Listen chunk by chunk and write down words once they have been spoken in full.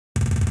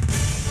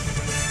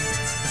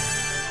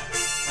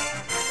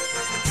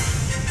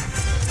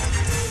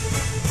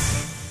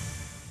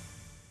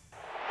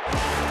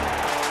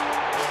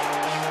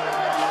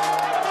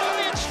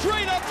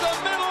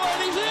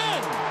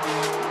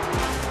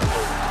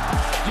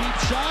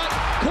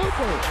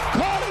Walker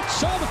caught it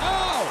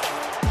somehow.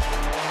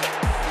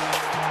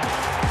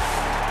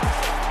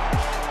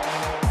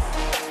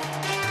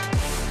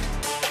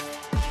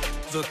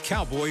 The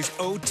Cowboys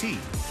OT,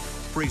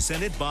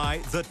 presented by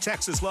the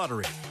Texas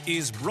Lottery,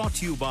 is brought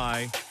to you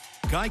by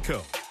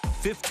Geico.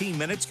 15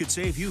 minutes could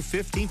save you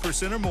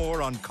 15% or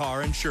more on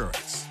car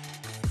insurance.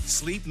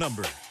 Sleep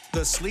Number.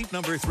 The Sleep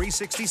Number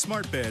 360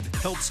 smart bed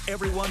helps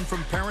everyone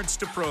from parents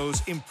to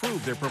pros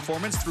improve their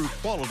performance through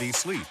quality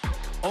sleep.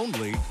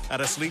 Only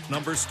at a Sleep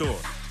Number store.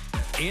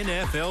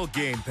 NFL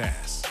Game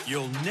Pass.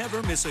 You'll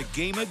never miss a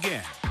game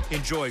again.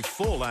 Enjoy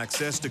full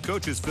access to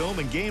coaches' film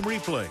and game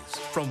replays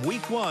from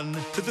Week 1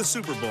 to the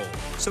Super Bowl.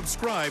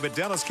 Subscribe at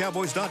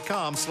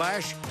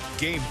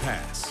DallasCowboys.com/Game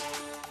Pass.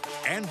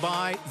 And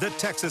by the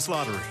Texas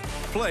Lottery.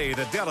 Play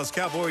the Dallas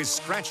Cowboys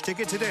scratch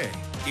ticket today.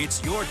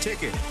 It's your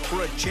ticket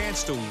for a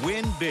chance to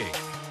win big.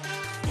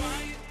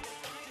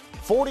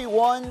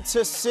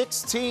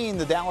 41-16,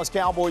 the Dallas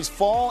Cowboys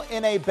fall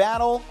in a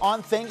battle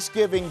on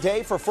Thanksgiving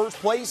Day for first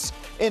place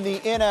in the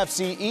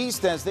NFC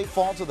East as they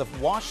fall to the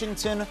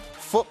Washington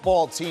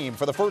football team.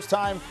 For the first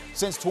time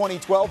since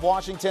 2012,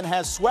 Washington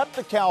has swept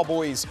the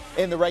Cowboys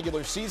in the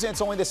regular season.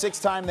 It's only the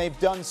sixth time they've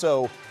done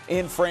so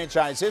in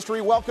franchise history.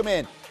 Welcome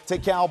in to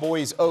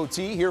Cowboys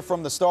OT here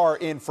from the Star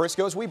in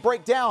Frisco as we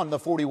break down the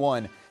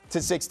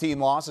 41-16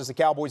 loss as the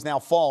Cowboys now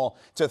fall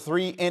to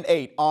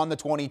 3-8 on the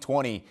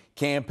 2020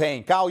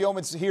 campaign. Kyle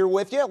Youmans here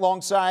with you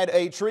alongside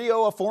a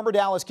trio of former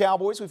Dallas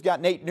Cowboys. We've got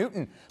Nate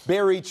Newton,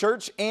 Barry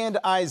Church, and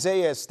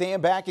Isaiah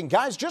Stanback. And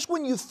guys, just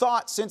when you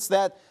thought since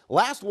that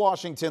last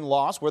Washington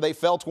loss where they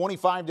fell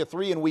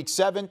 25-3 in Week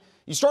 7,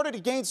 you started to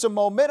gain some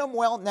momentum.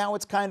 Well, now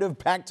it's kind of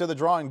back to the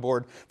drawing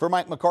board for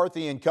Mike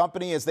McCarthy and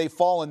company as they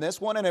fall in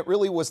this one. And it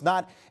really was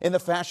not in the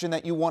fashion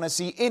that you want to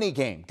see any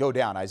game go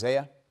down.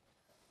 Isaiah?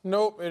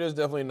 Nope, it is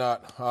definitely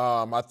not.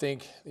 I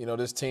think,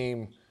 this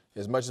team,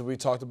 as much as we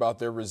talked about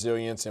their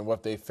resilience and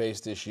what they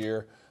faced this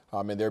year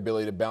and their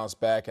ability to bounce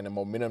back and the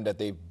momentum that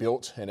they've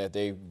built and that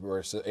they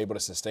were able to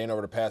sustain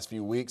over the past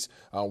few weeks,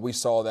 we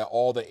saw that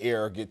all the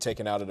air get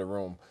taken out of the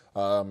room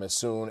as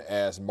soon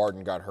as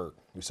Martin got hurt.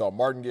 We saw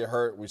Martin get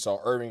hurt. We saw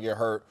Irvin get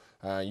hurt.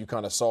 You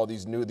kind of saw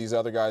these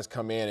other guys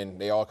come in,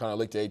 and they all kind of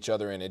looked at each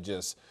other, and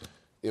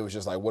it was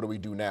just like, what do we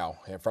do now?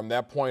 And from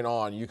that point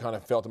on, you kind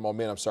of felt the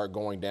momentum start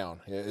going down.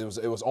 It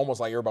was almost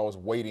like everybody was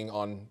waiting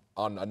on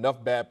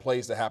enough bad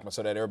plays to happen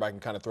so that everybody can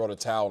kind of throw the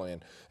towel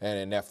in. And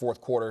in that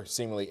fourth quarter,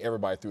 seemingly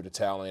everybody threw the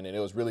towel in. And it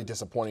was really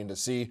disappointing to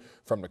see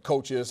from the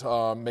coaches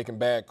making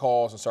bad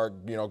calls and start,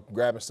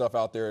 grabbing stuff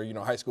out there,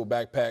 high school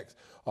backpacks,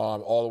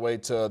 all the way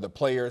to the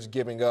players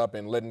giving up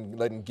and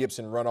letting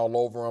Gibson run all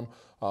over them.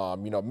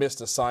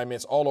 Missed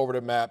assignments all over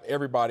the map.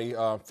 Everybody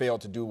failed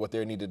to do what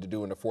they needed to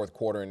do in the fourth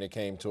quarter, and it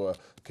came to a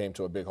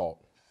big halt.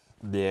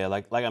 Yeah,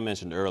 like I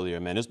mentioned earlier,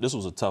 man, this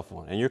was a tough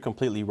one. And you're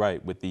completely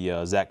right with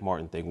the Zach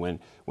Martin thing. When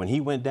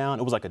he went down,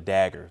 it was like a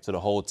dagger to the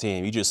whole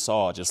team. You just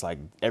saw just like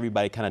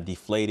everybody kind of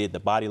deflated. The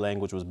body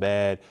language was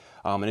bad.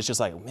 And it's just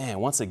like, man,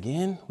 once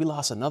again, we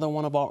lost another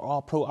one of our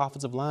all-pro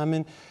offensive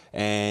linemen.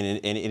 And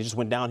it just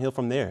went downhill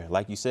from there.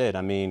 Like you said,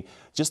 I mean,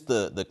 just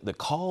the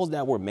calls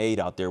that were made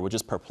out there were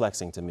just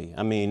perplexing to me.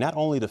 I mean, not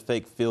only the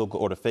fake field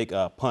goal or the fake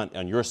punt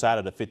on your side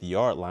of the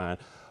 50-yard line,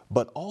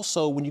 but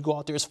also when you go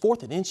out there, it's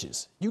 4th and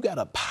inches. You got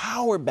a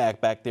power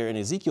back there in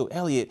Ezekiel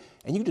Elliott,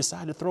 and you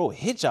decide to throw a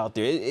hitch out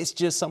there. It's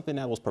just something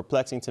that was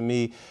perplexing to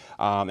me.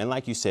 And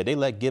like you said, they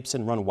let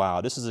Gibson run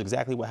wild. This is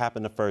exactly what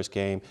happened the first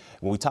game.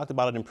 When we talked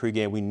about it in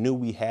pregame, we knew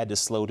we had to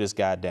slow this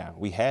guy down.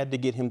 We had to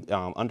get him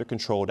under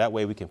control. That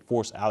way we can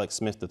force Alex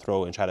Smith to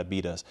throw and try to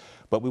beat us.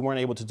 But we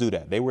weren't able to do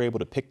that. They were able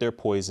to pick their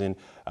poison.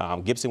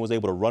 Gibson was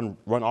able to run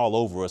all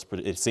over us.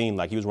 It seemed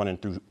like he was running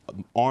through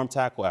arm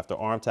tackle after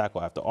arm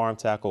tackle after arm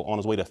tackle on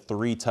his way to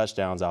 3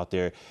 touchdowns out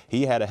there.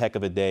 He had a heck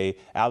of a day.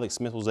 Alex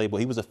Smith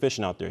he was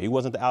efficient out there. He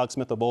wasn't the Alex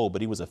Smith of old,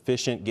 but he was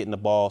efficient, getting the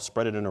ball,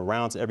 spreading it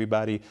around to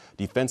everybody.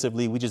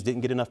 Defensively, we just didn't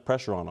get enough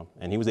pressure on him.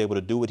 And he was able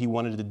to do what he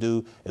wanted to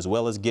do, as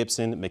well as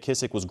Gibson.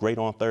 McKissick was great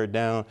on 3rd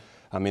down.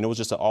 I mean, it was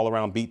just an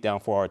all-around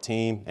beatdown for our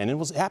team. And it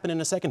was happening in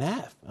the second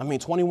half. I mean,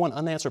 21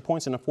 unanswered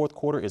points in the fourth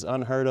quarter is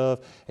unheard of,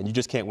 and you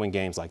just can't win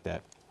games like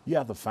that. You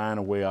have to find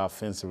a way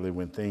offensively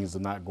when things are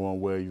not going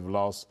well. You've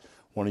lost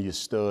one of your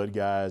stud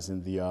guys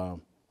in the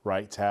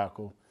right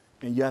tackle,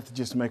 and you have to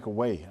just make a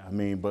way. I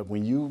mean, but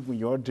when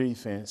your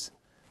defense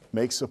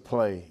makes a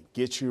play,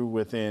 gets you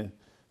within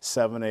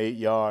 7 or 8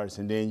 yards,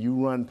 and then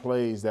you run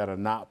plays that are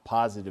not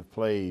positive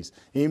plays,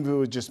 even if it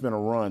was just been a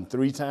run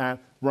 3 times,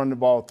 run the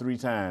ball 3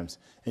 times,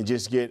 and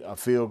just get a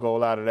field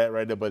goal out of that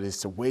right there. But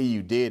it's the way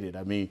you did it.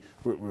 I mean,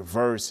 with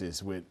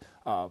reverses, with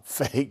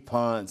fake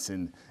punts,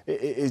 and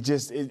it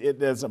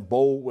doesn't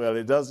bode well.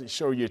 It doesn't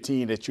show your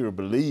team that you're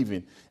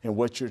believing in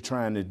what you're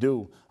trying to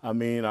do. I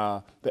mean,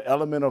 the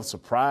element of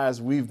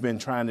surprise, we've been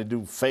trying to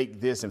do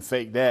fake this and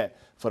fake that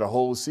for the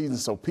whole season,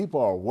 so people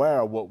are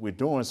aware of what we're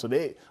doing, so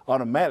they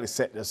automatically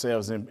set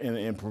themselves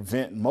in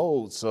prevent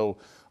mode. So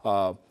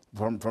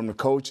from the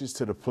coaches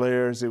to the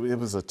players, it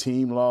was a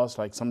team loss.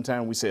 Like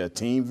sometimes we say a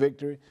team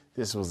victory.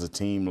 This was a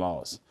team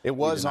loss. It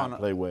was on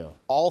play well.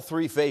 All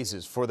three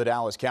phases for the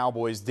Dallas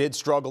Cowboys did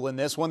struggle in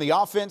this one. The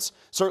offense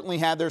certainly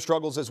had their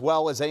struggles as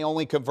well, as they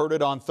only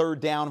converted on third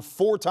down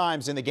 4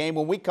 times in the game.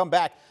 When we come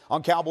back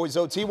on Cowboys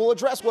OT, we'll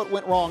address what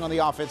went wrong on the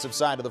offensive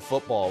side of the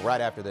football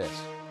right after this.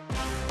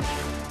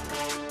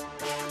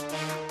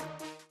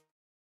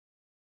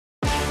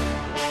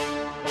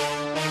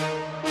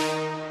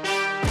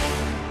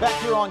 Back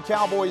here on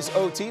Cowboys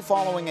OT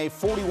following a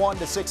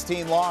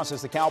 41-16 loss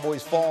as the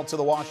Cowboys fall to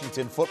the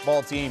Washington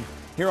football team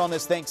here on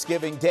this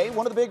Thanksgiving Day.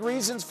 One of the big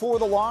reasons for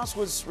the loss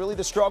was really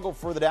the struggle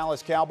for the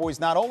Dallas Cowboys,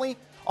 not only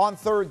on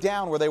third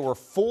down where they were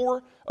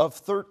 4 of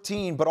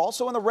 13, but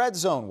also in the red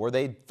zone where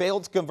they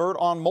failed to convert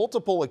on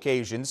multiple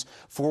occasions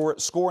for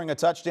scoring a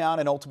touchdown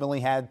and ultimately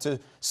had to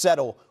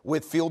settle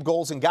with field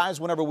goals. And guys,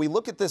 whenever we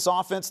look at this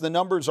offense, the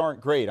numbers aren't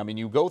great. I mean,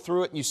 you go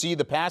through it and you see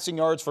the passing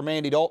yards from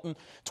Andy Dalton,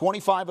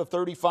 25 of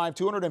 35,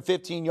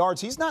 215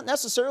 yards. He's not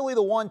necessarily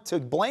the one to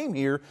blame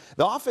here.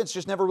 The offense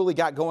just never really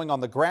got going on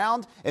the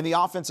ground, and the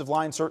offensive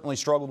line certainly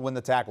struggled when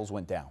the tackles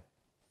went down.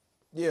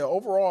 Yeah,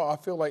 overall, I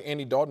feel like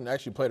Andy Dalton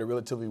actually played a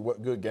relatively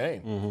good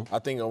game.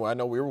 I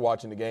know we were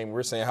watching the game. We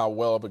were saying how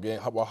well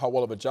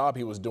of a job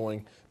he was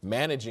doing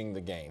managing the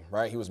game,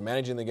 right? He was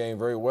managing the game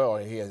very well.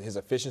 His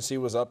efficiency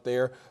was up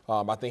there.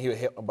 I think he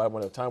hit, by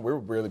the time we were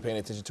really paying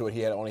attention to it,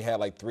 he only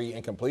had like 3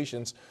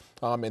 incompletions.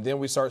 And then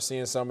we start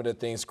seeing some of the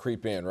things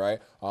creep in, right?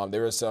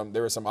 There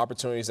were some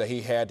opportunities that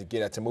he had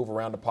to move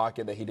around the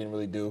pocket that he didn't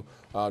really do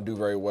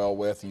very well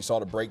with. You saw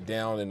the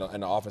breakdown in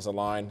the offensive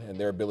line and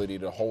their ability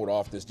to hold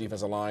off this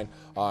defensive line.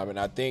 And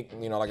I think,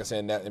 like I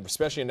said,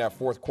 especially in that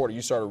fourth quarter,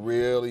 you started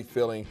really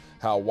feeling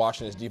how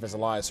Washington's defensive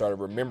line started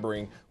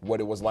remembering what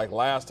it was like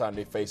last time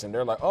they faced him.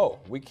 They're like, oh,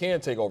 we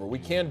can take over. We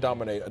can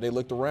dominate. They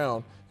looked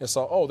around and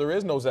saw, oh, there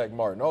is no Zach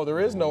Martin. Oh, there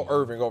is no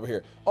Irving over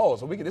here. Oh,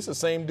 so this is the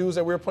same dudes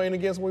that we were playing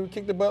against when we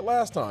kicked the butt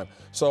last time.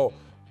 So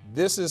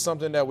this is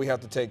something that we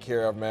have to take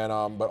care of, man.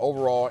 But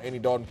overall, Andy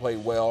Dalton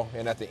played well.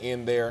 And at the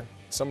end there,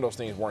 some of those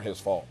things weren't his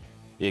fault.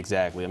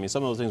 Exactly. I mean,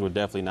 some of those things were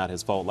definitely not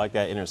his fault, like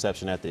that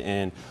interception at the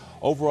end.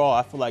 Overall,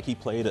 I feel like he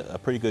played a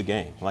pretty good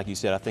game. Like you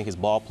said, I think his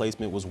ball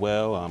placement was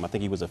well. I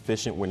think he was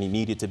efficient when he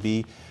needed to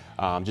be.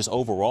 Just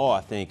overall, I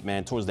think,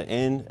 man, towards the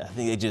end, I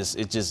think it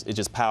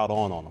just piled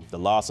on him. The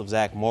loss of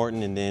Zach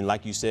Martin, and then,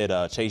 like you said,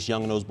 Chase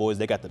Young and those boys,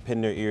 they got to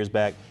pin their ears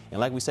back. And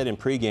like we said in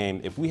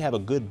pregame, if we have a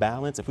good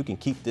balance, if we can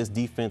keep this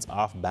defense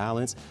off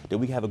balance, then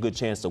we have a good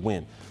chance to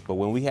win. But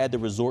when we had to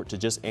resort to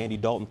just Andy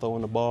Dalton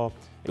throwing the ball,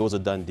 it was a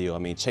done deal. I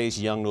mean, Chase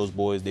Young, those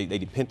boys, they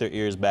pinned their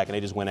ears back and they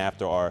just went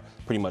after our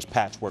pretty much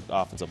patchwork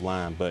offensive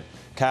line. But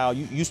Kyle,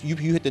 you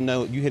hit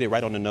it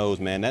right on the nose,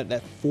 man.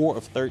 That 4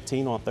 of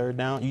 13 on third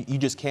down, you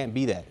just can't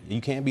be that.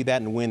 You can't be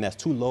that and win. That's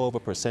too low of a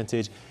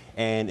percentage.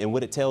 And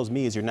what it tells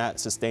me is you're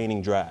not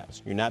sustaining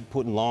drives. You're not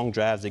putting long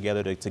drives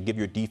together to give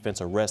your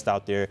defense a rest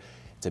out there.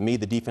 To me,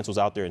 the defense was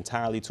out there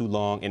entirely too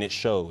long, and it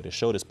showed. It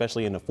showed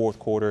especially in the fourth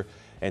quarter.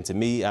 And to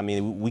me, I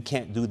mean, we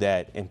can't do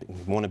that and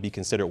want to be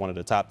considered one of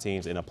the top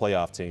teams in a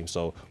playoff team.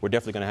 So we're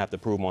definitely going to have to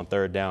prove them on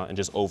third down and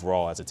just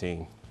overall as a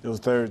team. Those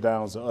third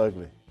downs are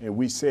ugly. And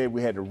we said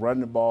we had to run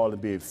the ball and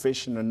be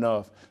efficient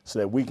enough so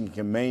that we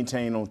can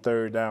maintain on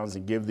third downs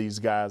and give these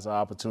guys an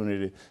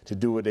opportunity to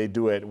do what they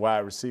do at wide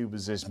receiver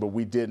position, but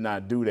we did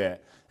not do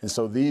that. And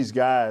so these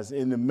guys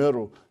in the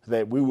middle,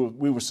 that we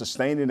were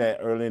sustaining that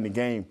early in the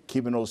game,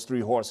 keeping those 3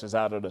 horses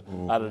out of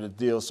the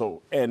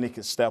deal, and they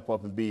could step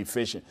up and be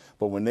efficient.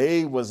 But when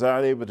they was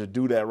not able to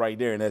do that right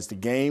there, and as the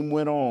game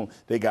went on,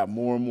 they got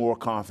more and more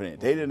confident.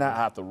 They did not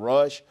have to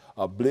rush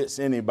or blitz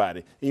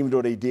anybody, even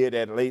though they did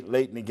that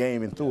late in the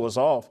game and threw us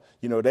off.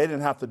 They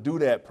didn't have to do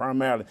that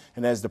primarily.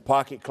 And as the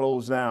pocket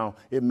closed down,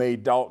 it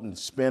made Dalton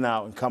spin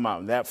out and come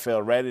out. And that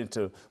fell right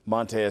into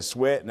Montez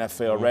Sweat, and that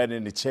fell right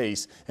into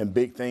Chase. And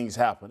big things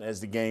happened as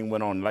the game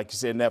went on. Like you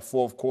said, in that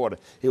fourth quarter,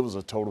 it was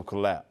a total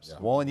collapse. Yeah.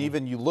 Well, and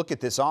even you look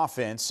at this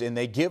offense, and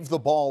they give the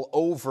ball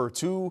over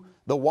to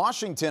the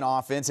Washington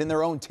offense in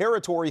their own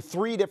territory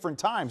 3 different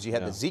times. You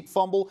had the Zeke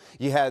fumble,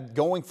 you had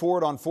going for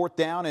it on fourth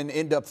down and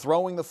end up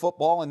throwing the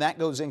football, and that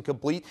goes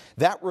incomplete.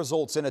 That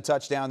results in a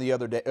touchdown the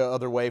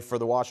other way for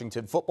the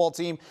Washington football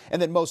team.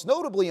 And then most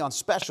notably on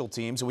special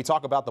teams, and we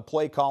talk about the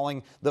play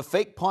calling, the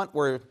fake punt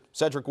where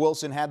Cedric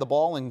Wilson had the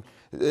ball, and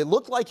it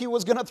looked like he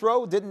was going to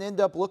throw. Didn't end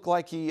up look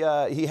like he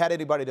had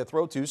anybody to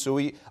throw to, so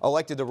he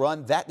elected to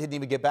run. That didn't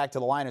even get back to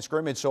the line of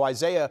scrimmage. So,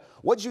 Isaiah,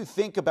 what did you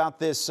think about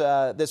this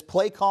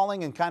play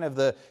calling and kind of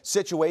the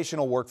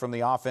situational work from the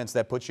offense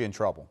that puts you in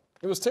trouble?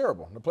 It was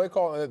terrible. The play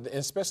call,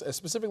 and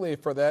specifically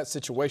for that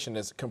situation,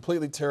 is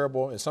completely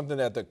terrible. It's something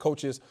that the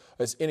coaches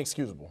is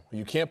inexcusable.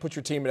 You can't put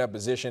your team in that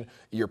position.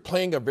 You're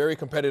playing a very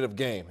competitive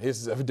game.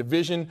 It's a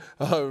division,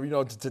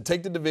 to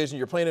take the division.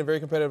 You're playing a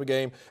very competitive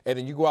game, and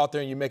then you go out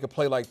there and you make a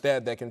play like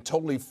that can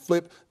totally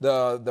flip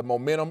the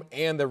momentum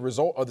and the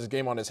result of this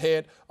game on its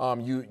head.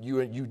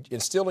 You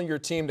instill in your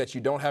team that you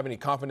don't have any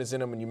confidence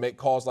in them, and you make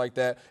calls like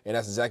that, and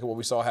that's exactly what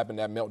we saw happen,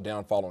 that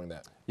meltdown following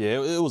that.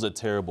 Yeah, it was a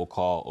terrible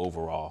call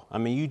overall. I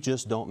mean, you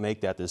just don't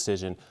make that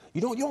decision.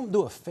 You don't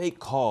do a fake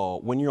call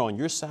when you're on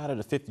your side of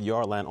the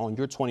 50-yard line on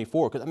your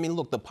 24. Because, I mean,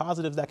 look, the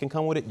positives that can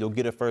come with it, you'll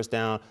get a first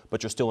down,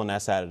 but you're still on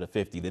that side of the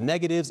 50. The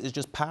negatives is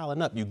just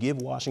piling up. You give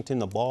Washington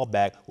the ball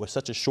back with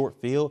such a short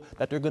field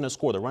that they're going to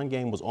score. The run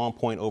game was on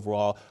point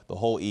overall the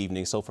whole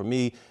evening. So for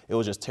me, it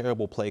was just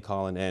terrible play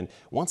calling. And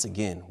once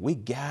again, we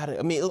got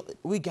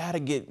to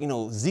get,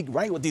 Zeke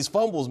right with these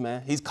fumbles,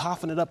 man. He's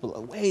coughing it up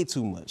way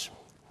too much.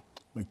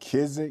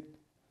 McKissick,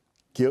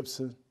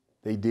 Gibson,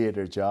 they did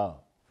their job.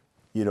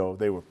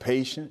 They were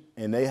patient,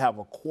 and they have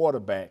a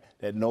quarterback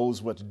that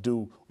knows what to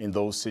do in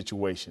those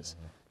situations.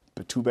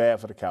 But too bad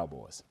for the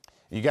Cowboys.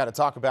 You got to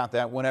talk about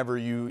that whenever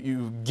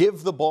you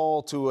give the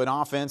ball to an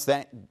offense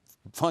that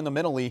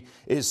fundamentally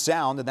is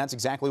sound, and that's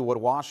exactly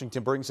what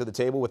Washington brings to the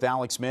table with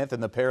Alex Smith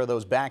and the pair of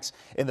those backs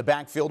in the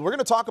backfield. We're going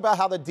to talk about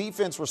how the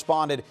defense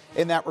responded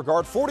in that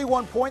regard.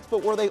 41 points,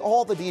 but were they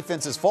all the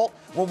defense's fault?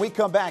 When we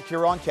come back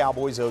here on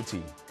Cowboys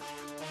OT.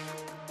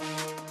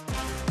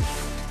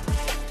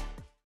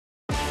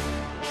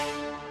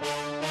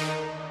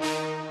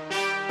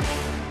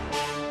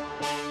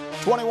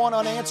 21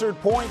 unanswered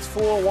points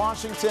for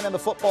Washington and the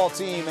football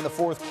team in the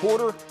fourth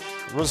quarter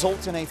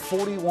results in a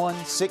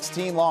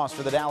 41-16 loss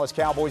for the Dallas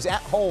Cowboys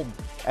at home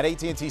at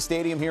AT&T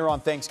Stadium here on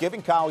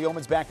Thanksgiving. Kyle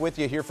Youmans back with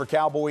you here for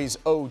Cowboys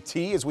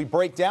OT as we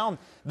break down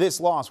this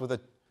loss with a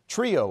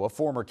trio of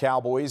former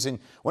Cowboys. And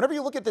whenever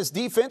you look at this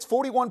defense,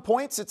 41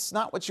 points, it's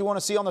not what you want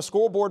to see on the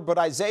scoreboard. But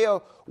Isaiah,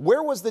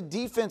 where was the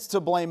defense to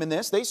blame in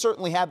this? They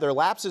certainly had their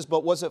lapses,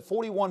 but was it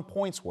 41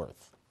 points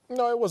worth?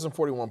 No, it wasn't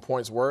 41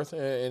 points worth.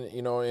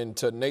 And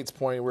to Nate's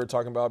point, we were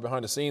talking about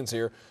behind the scenes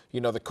here,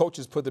 the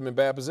coaches put them in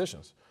bad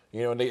positions.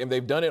 And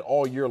they've done it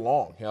all year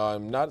long.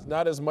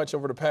 Not as much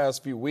over the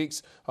past few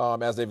weeks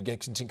as they've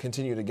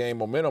continued to gain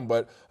momentum,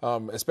 but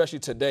especially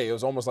today, it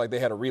was almost like they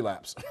had a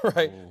relapse,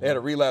 right? Mm-hmm. They had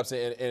a relapse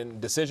in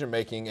decision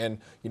making, and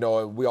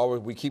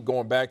we keep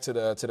going back to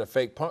the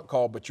fake punt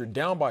call, but you're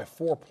down by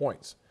 4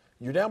 points.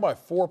 You're down by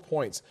 4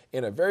 points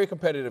in a very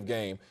competitive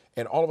game,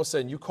 and all of a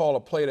sudden you call a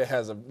play that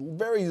has a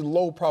very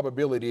low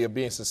probability of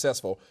being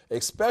successful,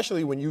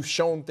 especially when you've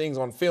shown things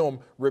on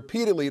film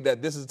repeatedly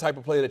that this is the type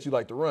of play that you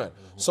like to run.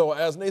 Mm-hmm. So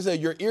as they said,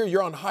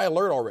 you're on high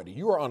alert already.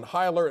 You are on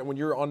high alert when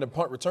you're on the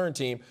punt return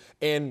team,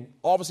 and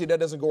obviously that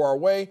doesn't go our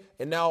way,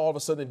 and now all of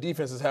a sudden the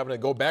defense is having to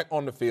go back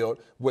on the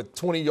field with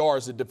 20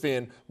 yards to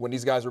defend when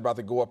these guys are about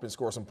to go up and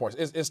score some points.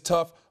 It's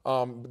tough.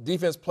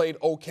 Defense played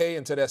okay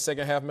until that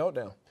second half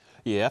meltdown.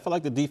 Yeah, I feel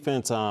like the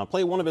defense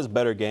played one of its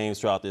better games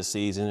throughout this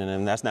season,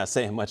 and that's not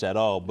saying much at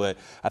all, but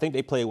I think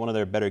they played one of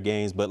their better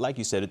games. But like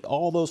you said,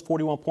 all those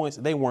 41 points,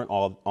 they weren't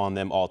all on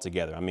them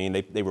altogether. I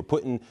mean, they were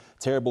put in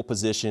terrible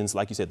positions,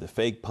 like you said, the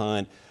fake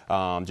punt,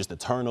 just the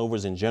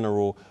turnovers in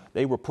general.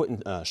 They were put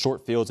in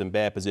short fields in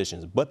bad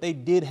positions, but they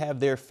did have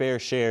their fair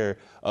share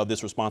of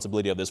this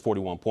responsibility of this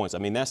 41 points. I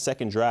mean, that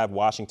second drive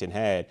Washington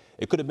had,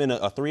 it could have been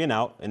a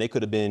 3-and-out, and they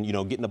could have been,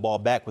 getting the ball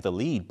back with a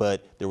lead,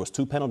 but there was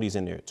 2 penalties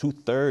in there, 2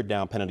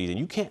 third-down penalties, and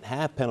you can't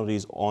have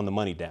penalties on the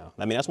money down.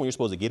 I mean, that's when you're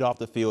supposed to get off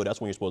the field.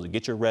 That's when you're supposed to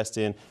get your rest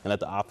in and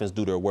let the offense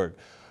do their work.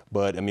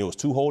 But, I mean, it was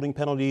 2 holding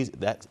penalties.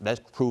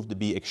 That proved to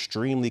be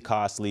extremely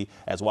costly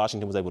as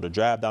Washington was able to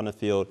drive down the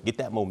field, get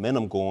that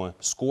momentum going,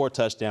 score a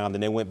touchdown, then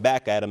they went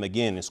back at them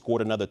again and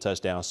scored another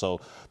touchdown.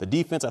 So the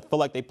defense, I feel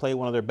like they played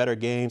one of their better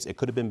games. It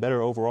could have been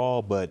better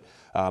overall, but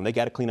they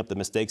got to clean up the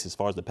mistakes as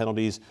far as the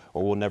penalties,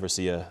 or we'll never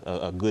see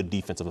a good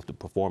defensive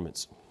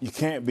performance. You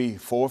can't be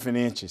 4th and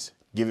inches,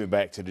 give it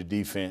back to the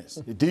defense.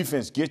 The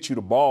defense gets you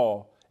the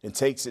ball and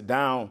takes it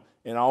down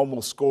and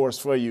almost scores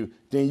for you.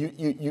 Then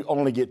you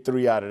only get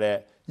 3 out of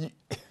that.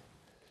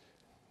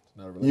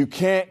 You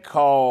can't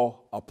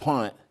call a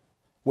punt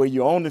where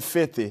you're on the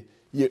 50.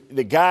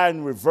 The guy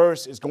in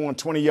reverse is going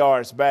 20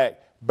 yards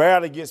back,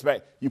 barely gets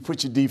back. You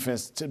put your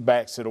defense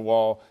back to the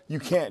wall. You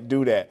can't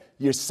do that.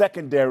 Your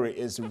secondary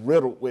is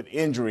riddled with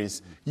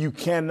injuries. You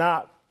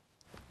cannot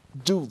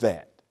do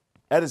that.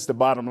 That is the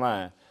bottom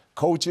line.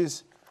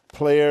 Coaches,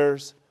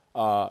 players,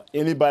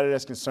 anybody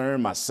that's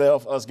concerned,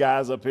 myself, us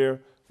guys up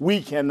here,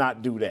 we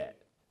cannot do that.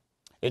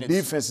 The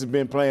defense has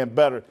been playing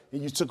better, and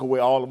you took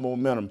away all the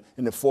momentum.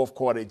 In the fourth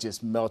quarter, it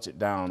just melted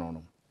down on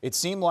them. It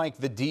seemed like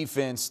the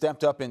defense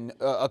stepped up in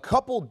a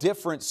couple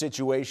different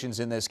situations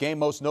in this game,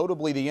 most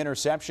notably the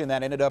interception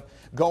that ended up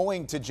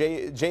going to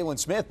Jalen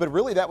Smith. But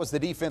really, that was the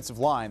defensive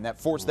line that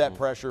forced that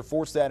pressure,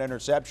 forced that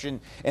interception.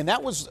 And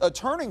that was a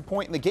turning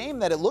point in the game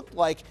that it looked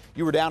like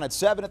you were down at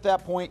 7 at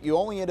that point. You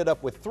only ended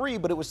up with 3,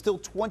 but it was still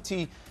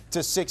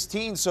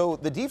 20-16. So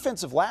the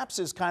defensive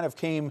lapses kind of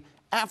came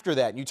after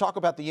that. You talk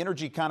about the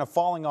energy kind of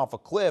falling off a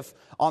cliff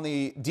on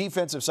the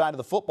defensive side of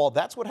the football.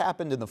 That's what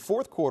happened in the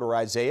fourth quarter,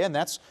 Isaiah, and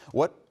that's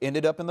what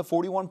ended up in the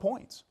 41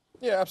 points.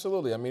 Yeah,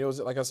 absolutely. I mean, it was,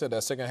 like I said,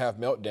 that second half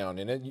meltdown.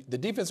 And the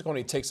defense can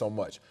only take so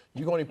much.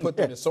 You can only put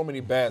them in so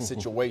many bad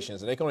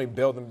situations. And they can only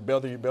bail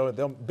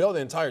the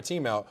entire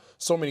team out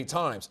so many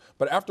times.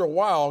 But after a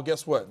while,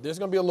 guess what? There's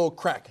going to be a little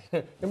crack.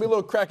 There's going to be a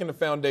little crack in the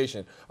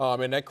foundation.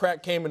 And that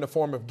crack came in the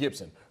form of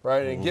Gibson,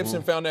 right? And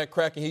Gibson found that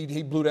crack, and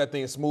he blew that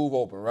thing smooth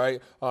open,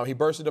 right? He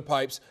bursted the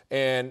pipes.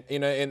 And,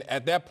 and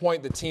at that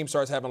point, the team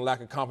starts having a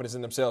lack of confidence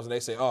in themselves. And they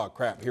say, oh,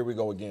 crap, here we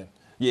go again.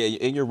 Yeah,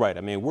 and you're right.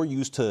 I mean, we're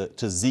used to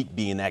Zeke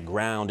being that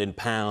ground and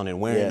pound and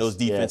wearing those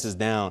defenses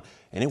down,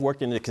 and it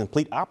worked in the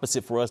complete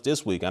opposite for us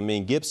this week. I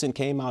mean, Gibson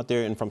came out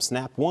there, and from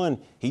snap one,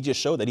 he just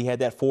showed that he had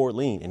that forward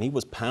lean, and he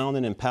was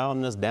pounding and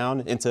pounding us down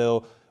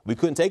until we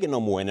couldn't take it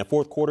no more. And the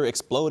fourth quarter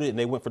exploded, and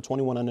they went for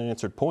 21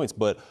 unanswered points.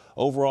 But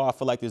overall, I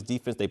feel like this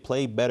defense, they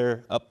played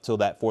better up till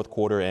that fourth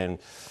quarter, and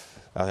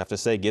I have to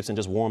say, Gibson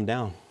just wore them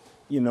down.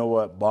 You know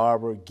what,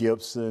 Barber,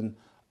 Gibson,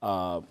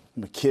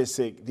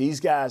 McKissick,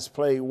 these guys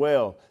played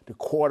well. The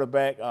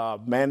quarterback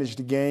managed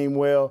the game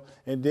well.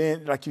 And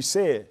then, like you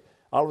said,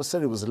 all of a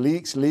sudden it was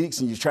leaks,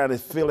 and you're trying to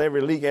fill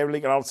every leak,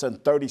 and all of a sudden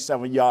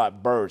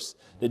 37-yard burst.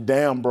 The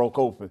dam broke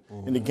open,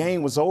 and the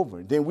game was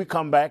over. Then we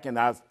come back, and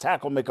our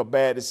tackle make a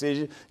bad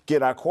decision,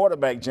 get our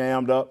quarterback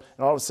jammed up,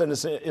 and all of a sudden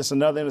it's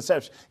another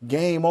interception.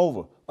 Game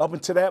over. Up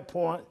until that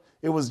point,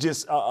 it was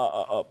just,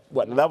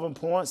 11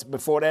 points?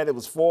 Before that, it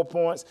was 4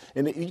 points.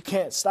 And you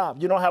can't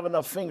stop. You don't have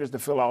enough fingers to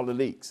fill all the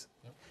leaks.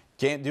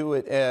 Can't do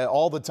it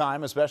all the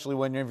time, especially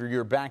whenever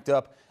you're backed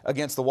up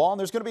against the wall. And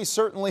there's going to be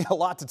certainly a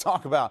lot to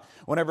talk about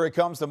whenever it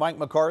comes to Mike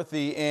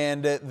McCarthy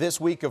and this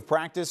week of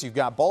practice. You've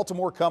got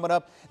Baltimore coming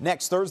up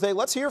next Thursday.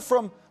 Let's hear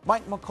from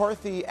Mike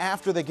McCarthy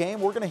after the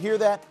game. We're going to hear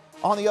that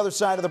on the other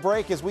side of the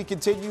break as we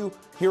continue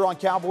here on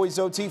Cowboys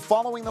OT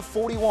following the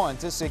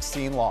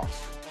 41-16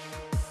 loss.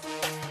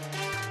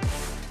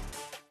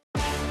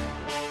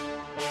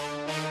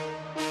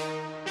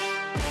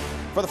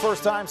 For the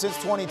first time since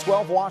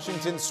 2012,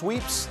 Washington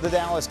sweeps the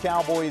Dallas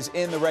Cowboys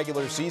in the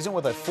regular season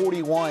with a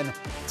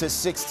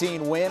 41-16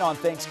 win on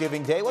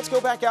Thanksgiving Day. Let's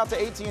go back out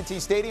to AT&T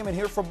Stadium and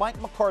hear from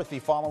Mike McCarthy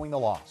following the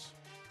loss.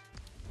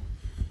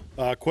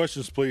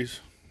 Questions, please.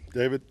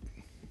 David?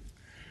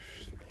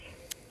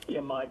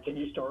 Yeah, Mike, can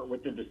you start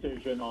with the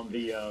decision on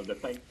the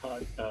fake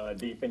punt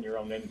deep in your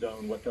own end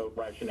zone, what the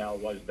rationale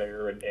was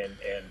there and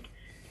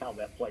how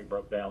that play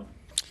broke down?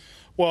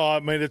 Well, I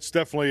mean, it's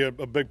definitely a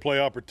big play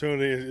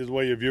opportunity is the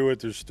way you view it.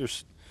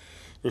 There's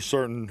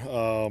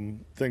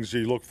certain things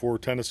you look for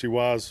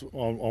tendency-wise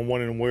on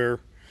when and where,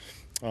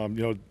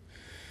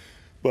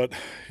 but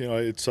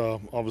it's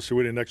obviously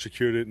we didn't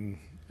execute it,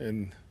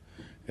 and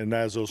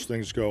as those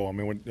things go, I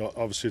mean,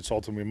 obviously it's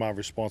ultimately my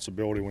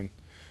responsibility when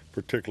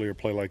particularly a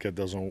play like that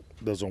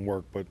doesn't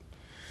work. But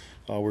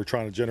we're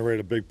trying to generate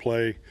a big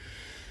play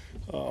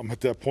at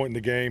that point in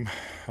the game.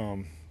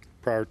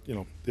 Prior,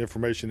 the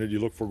information that you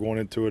look for going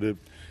into it,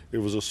 it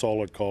was a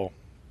solid call.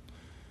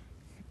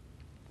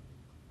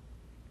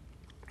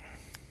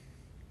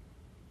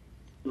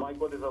 Mike,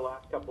 what has the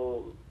last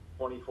couple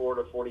 24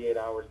 to 48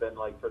 hours been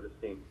like for this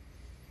team?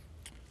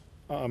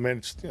 I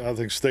mean, I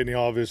think stating the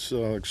obvious,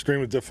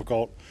 extremely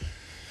difficult.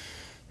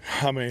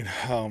 I mean,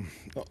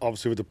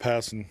 obviously with the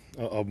passing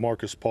of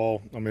Marcus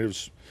Paul, I mean, it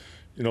was,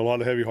 a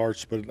lot of heavy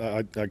hearts, but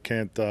I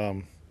can't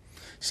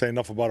say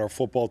enough about our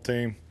football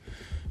team,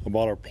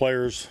 about our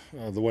players,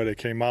 the way they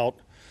came out,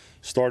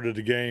 started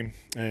the game,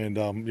 and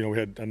we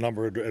had a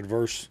number of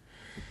adverse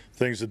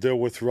things to deal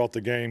with throughout the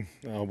game.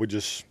 We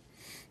just,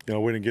 we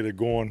didn't get it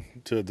going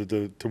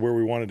to where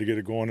we wanted to get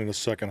it going in the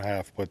second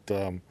half. But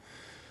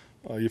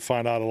you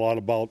find out a lot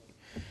about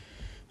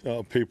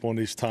people in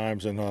these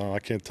times, and I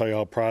can't tell you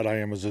how proud I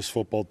am as this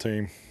football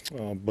team.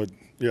 But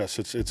yes,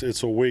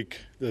 it's a week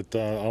that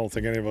I don't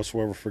think any of us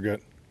will ever forget.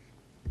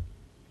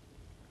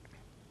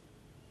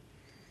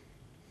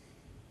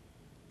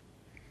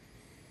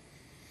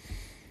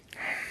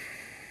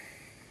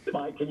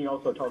 Mike, can you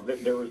also talk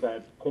that there was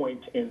that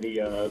point in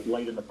the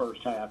late in the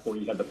first half where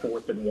you had the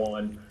 4th and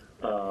 1,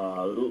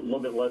 a little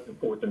bit less than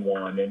 4th and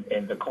 1,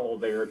 and the call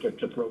there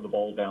to throw the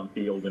ball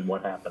downfield and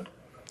what happened?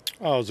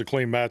 Oh, it was a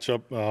clean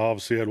matchup.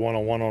 Obviously, had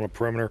one-on-one on the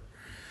perimeter,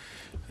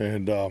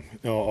 and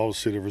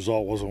obviously the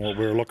result wasn't what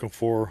we were looking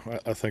for.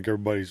 I think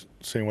everybody's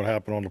seen what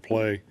happened on the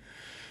play,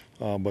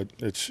 but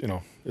it's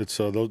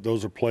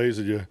those are plays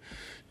that you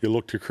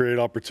look to create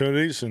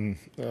opportunities, and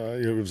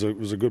it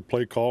was a good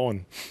play call,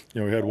 and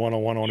we had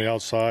one-on-one on the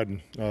outside,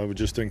 and we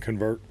just didn't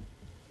convert.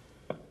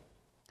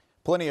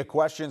 Plenty of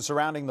questions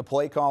surrounding the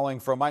play calling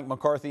from Mike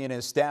McCarthy and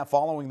his staff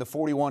following the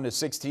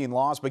 41-16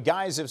 loss. But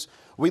guys, if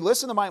we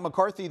listen to Mike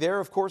McCarthy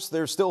there, of course,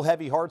 there's still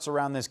heavy hearts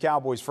around this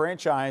Cowboys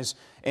franchise.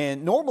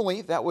 And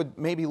normally that would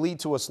maybe lead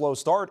to a slow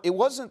start. It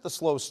wasn't the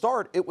slow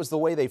start. It was the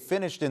way they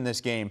finished in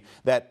this game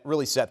that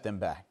really set them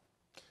back.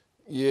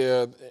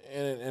 Yeah,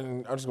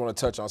 and I'm just going to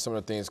touch on some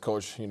of the things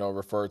Coach,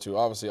 referred to.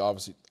 Obviously,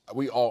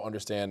 we all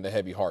understand the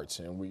heavy hearts,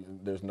 and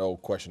there's no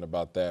question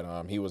about that.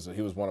 He was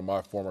one of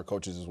my former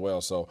coaches as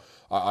well, so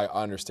I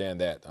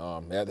understand that.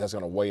 That's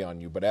going to weigh on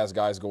you. But as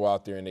guys go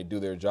out there and they do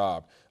their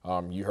job,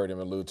 you heard him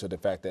allude to the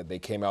fact that they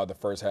came out the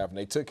first half and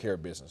they took care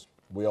of business.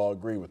 We all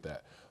agree with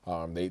that.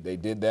 They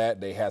did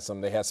that. They had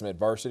some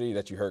adversity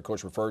that you heard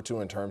Coach refer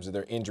to in terms of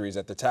their injuries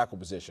at the tackle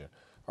position.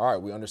 All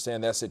right, we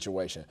understand that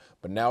situation.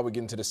 But now we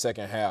get into the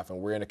second half, and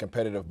we're in a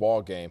competitive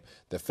ball game.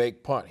 The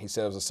fake punt, he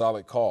said it was a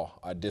solid call.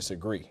 I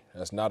disagree.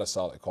 That's not a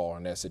solid call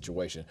in that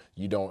situation.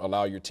 You don't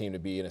allow your team to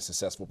be in a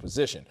successful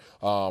position.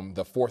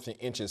 The 4th and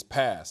inches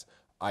pass,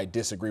 I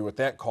disagree with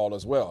that call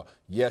as well.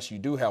 Yes, you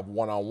do have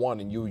one-on-one,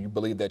 and you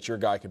believe that your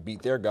guy can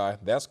beat their guy.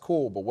 That's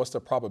cool, but what's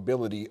the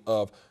probability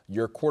of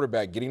your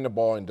quarterback getting the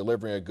ball and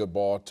delivering a good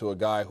ball to a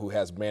guy who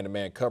has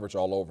man-to-man coverage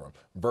all over him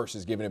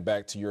versus giving it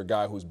back to your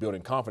guy who's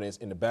building confidence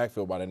in the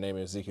backfield by the name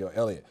of Ezekiel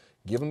Elliott?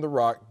 Give him the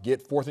rock,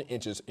 get 4th and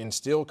inches,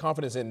 instill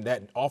confidence in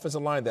that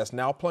offensive line that's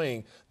now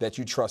playing that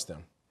you trust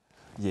them.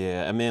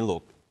 Yeah, I mean,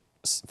 look,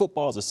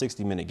 football is a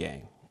 60-minute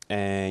game.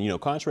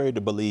 And, contrary to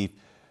belief,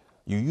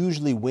 you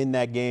usually win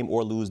that game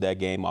or lose that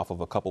game off of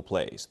a couple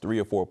plays, 3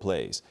 or 4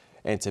 plays.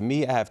 And to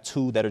me, I have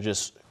 2 that are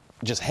just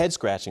head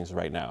scratchings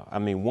right now. I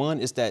mean, one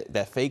is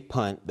that fake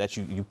punt that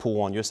you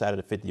pull on your side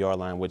of the 50-yard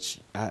line, which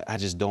I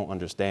just don't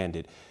understand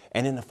it.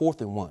 And then the 4th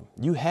and 1.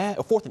 You had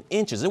a 4th and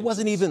inches. It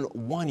wasn't even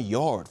 1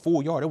 yard,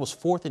 full yard. It was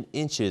 4th and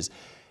inches.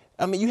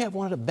 I mean, you have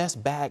one of the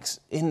best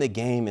backs in the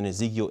game in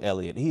Ezekiel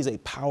Elliott. He's a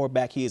power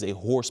back. He is a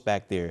horse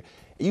back there.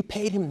 You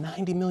paid him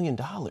 $90 million.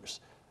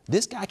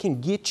 This guy can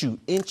get you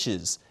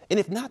inches. And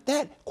if not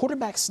that,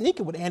 quarterback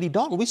sneaking with Andy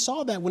Dalton. We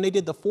saw that when they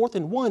did the 4th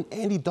and 1.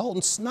 Andy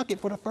Dalton snuck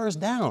it for the first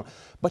down.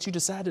 But you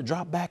decided to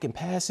drop back and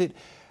pass it.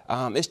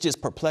 It's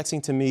just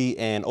perplexing to me.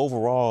 And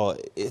overall,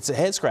 it's a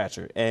head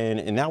scratcher.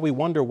 And now we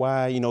wonder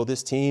why,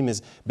 this team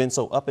has been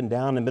so up and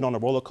down and been on a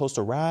roller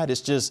coaster ride.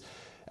 It's just,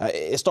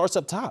 it starts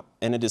up top.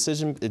 And the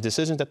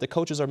decisions that the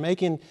coaches are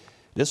making,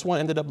 this one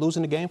ended up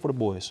losing the game for the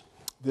boys.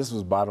 This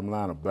was bottom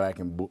line of black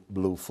and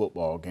blue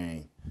football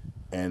game.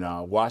 And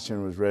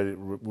Washington was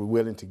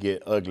willing to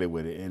get ugly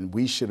with it, and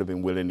we should have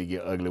been willing to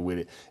get ugly with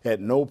it. At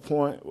no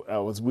point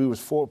we was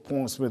 4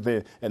 points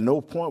within. At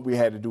no point we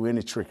had to do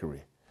any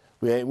trickery.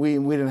 We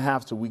didn't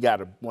have to. We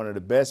got one of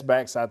the best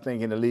backs, I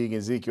think, in the league,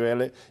 Ezekiel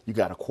Elliott. You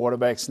got a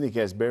quarterback sneak,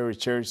 as Barry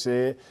Church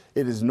said.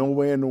 It is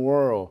nowhere in the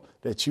world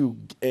that you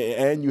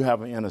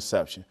have an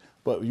interception.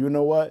 But you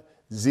know what,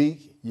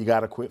 Zeke, you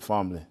got to quit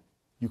fumbling.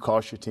 You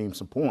cost your team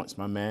some points,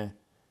 my man.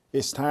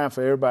 It's time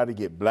for everybody to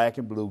get black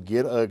and blue,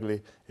 get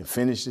ugly, and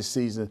finish the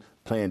season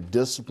playing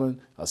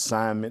disciplined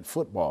assignment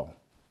football.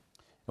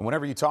 And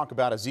whenever you talk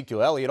about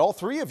Ezekiel Elliott, all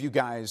 3 of you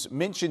guys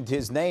mentioned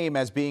his name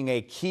as being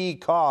a key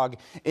cog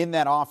in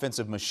that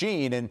offensive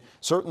machine. And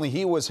certainly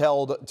he was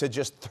held to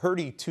just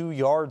 32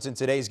 yards in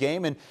today's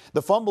game. And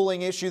the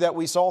fumbling issue that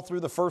we saw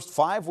through the first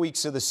 5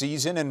 weeks of the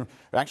season, and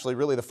actually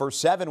really the first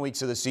 7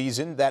 weeks of the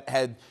season, that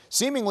had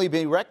seemingly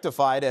been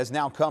rectified, has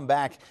now come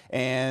back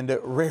and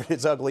reared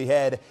its ugly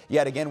head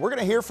yet again. We're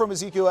going to hear from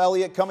Ezekiel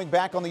Elliott coming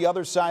back on the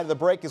other side of the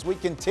break as we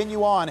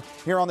continue on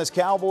here on this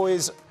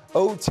Cowboys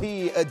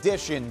OT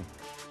edition.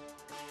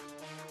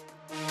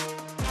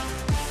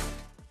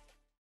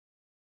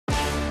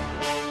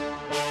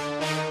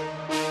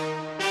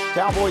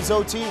 Cowboys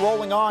OT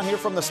rolling on here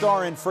from the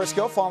Star in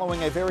Frisco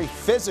following a very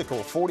physical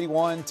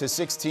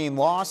 41-16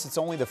 loss. It's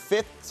only the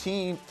fifth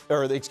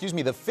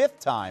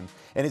time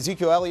in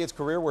Ezekiel Elliott's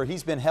career where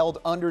he's been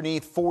held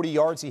underneath 40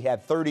 yards. He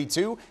had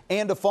 32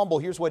 and a fumble.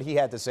 Here's what he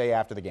had to say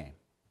after the game.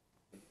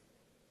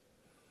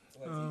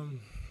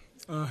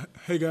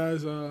 Hey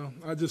guys,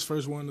 I just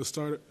first wanted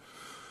to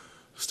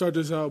start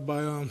this out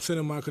by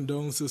sending my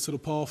condolences to the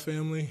Paul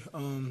family. I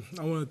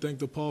want to thank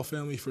the Paul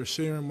family for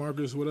sharing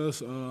Marcus with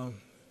us.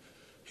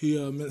 He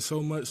meant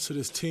so much to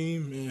this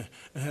team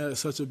and had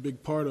such a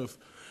big part of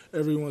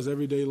everyone's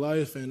everyday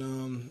life.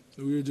 And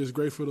we were just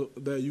grateful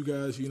that you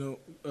guys,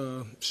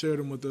 shared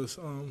him with us.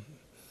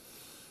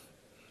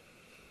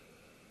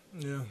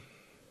 Yeah.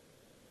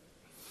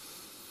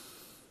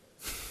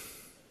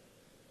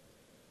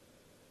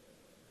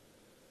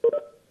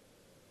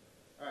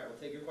 All right, we'll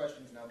take your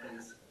questions now,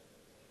 please.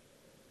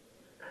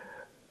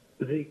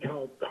 Zeke,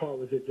 how hard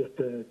was it just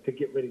to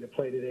get ready to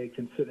play today,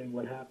 considering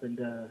what happened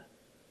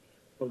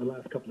over the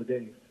last couple of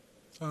days?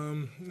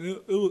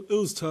 It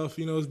was tough.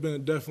 It's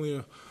been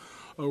definitely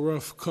a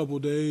rough couple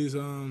days.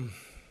 And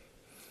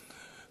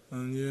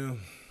yeah.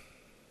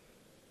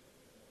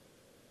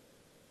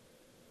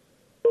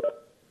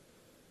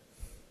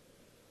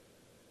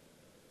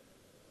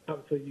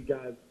 Obviously, you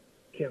guys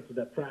canceled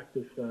that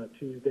practice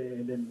Tuesday,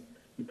 and then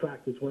you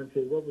practiced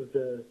Wednesday. What was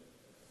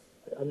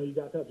I know you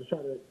guys have to try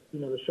to,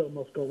 the show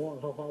must go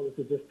on. How hard was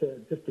it just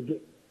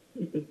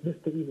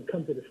to even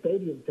come to the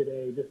stadium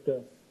today, just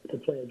to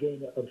play a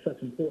game of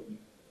such importance?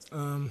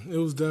 It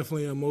was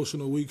definitely an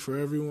emotional week for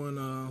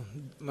everyone.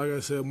 Like I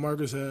said,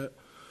 Marcus had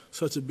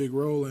such a big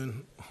role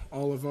in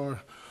all of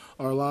our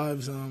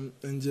lives, and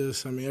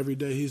every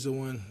day he's the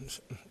one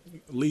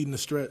leading the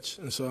stretch.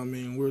 And so,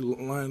 we're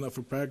lining up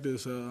for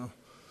practice,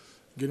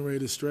 getting ready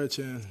to stretch,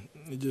 and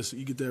you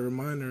get that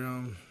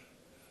reminder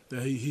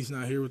that he's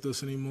not here with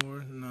us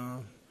anymore.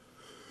 And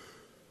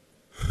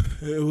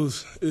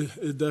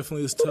it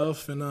definitely is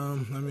tough,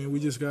 and we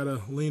just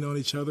gotta lean on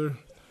each other,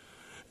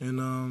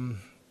 and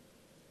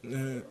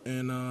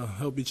and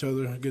help each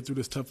other get through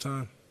this tough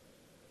time.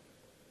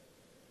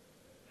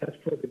 As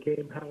for the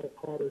game, how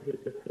hard is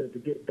it to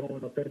get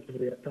going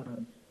offensively at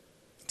times?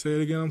 Say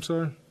it again, I'm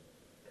sorry.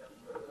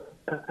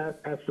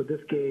 As for this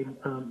game,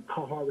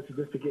 how hard was it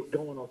just to get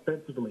going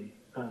offensively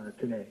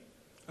today?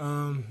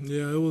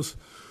 Yeah, it was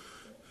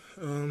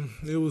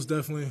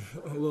definitely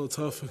a little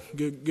tough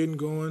getting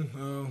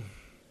going.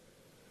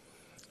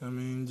 I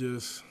mean,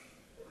 just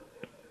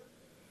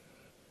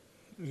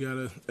you got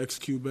to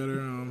execute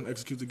better,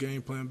 execute the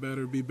game plan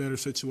better, be better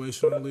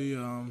situationally,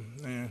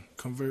 and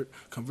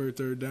convert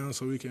third down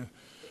so we can,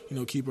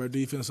 keep our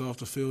defense off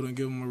the field and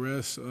give them a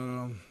rest.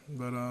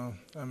 But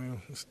I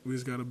mean, we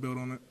just got to build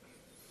on it.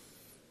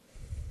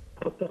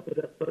 How tough is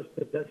that first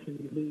possession?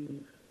 You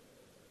lose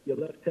your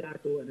left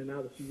tackle, and then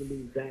obviously you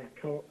lose Zach.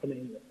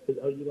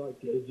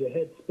 Is your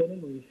head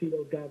spinning when you see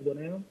those guys go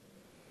down?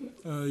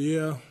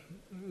 Yeah,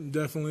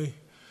 definitely.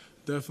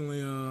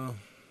 It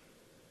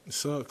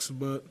sucks,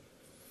 but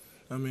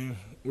I mean,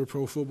 we're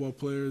pro football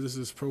players. This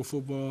is pro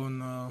football,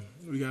 and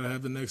we got to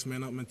have the next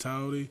man up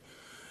mentality,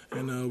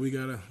 and we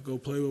got to go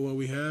play with what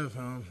we have.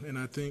 And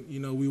I think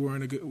we were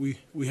in a good.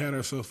 We had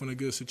ourselves in a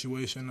good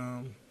situation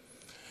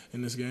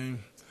in this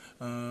game.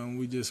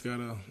 We just got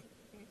to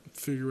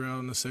figure out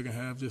in the second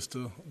half just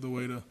the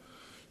way to,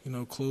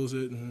 close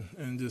it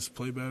and just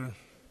play better.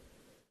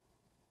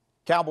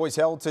 Cowboys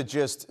held to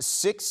just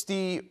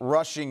 60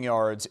 rushing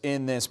yards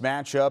in this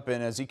matchup,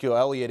 and Ezekiel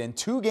Elliott in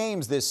 2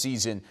 games this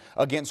season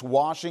against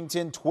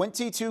Washington,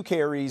 22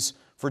 carries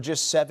for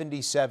just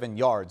 77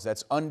 yards.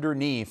 That's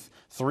underneath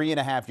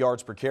 3.5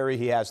 yards per carry.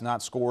 He has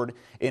not scored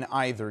in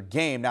either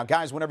game. Now,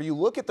 guys, whenever you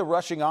look at the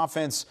rushing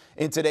offense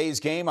in today's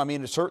game, I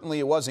mean, certainly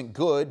it wasn't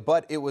good,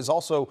 but it was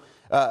also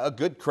a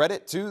good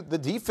credit to the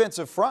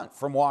defensive front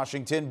from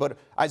Washington. But,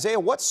 Isaiah,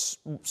 what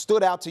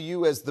stood out to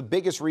you as the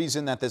biggest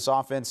reason that this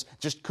offense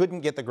just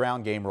couldn't get the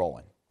ground game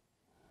rolling?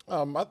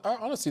 I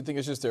honestly think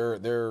it's just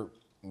their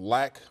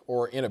lack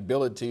or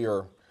inability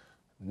or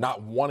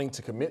not wanting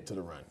to commit to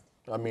the run.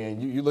 I mean,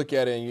 you look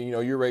at it and, you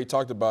already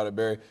talked about it,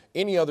 Barry.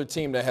 Any other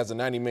team that has a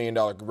 $90 million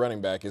running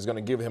back is going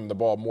to give him the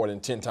ball more than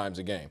 10 times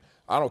a game.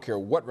 I don't care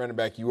what running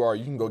back you are.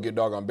 You can go get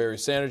doggone Barry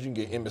Sanders. You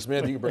can get Emmitt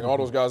Smith. You can bring all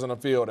those guys on the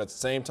field at the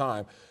same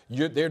time.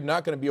 They're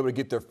not going to be able to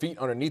get their feet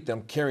underneath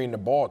them carrying the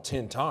ball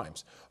 10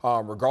 times,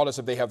 regardless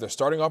if they have their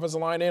starting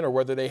offensive line in or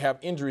whether they have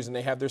injuries and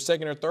they have their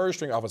second or third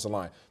string offensive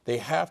line. They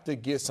have to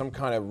get some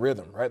kind of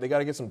rhythm, right? They got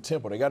to get some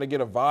tempo. They got to get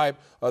a vibe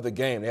of the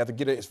game. They have to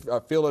get a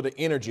feel of the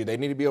energy. They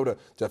need to be able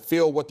to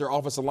feel what their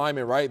offensive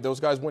linemen, right? Those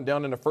guys went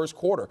down in the first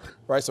quarter,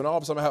 right? So now all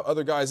of a sudden I have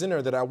other guys in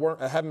there that I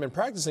haven't been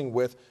practicing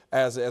with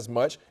as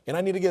much, and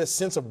I need to get a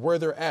sense of where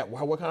they're at,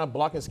 what kind of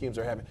blocking schemes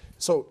they're having.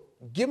 So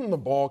give them the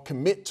ball,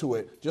 commit to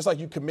it, just like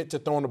you commit to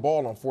throwing the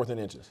ball on 4th and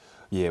inches.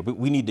 Yeah,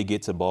 we need to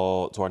get to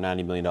ball to our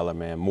 $90 million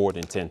man more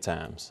than 10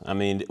 times. I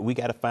mean, we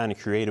got to find a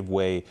creative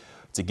way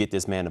to get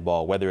this man the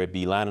ball, whether it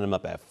be lining him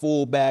up at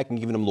fullback and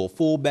giving him little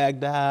fullback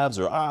dives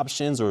or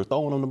options or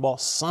throwing him the ball,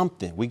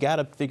 something. We got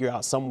to figure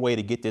out some way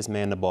to get this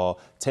man the ball.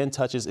 10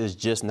 touches is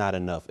just not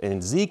enough.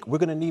 And Zeke, we're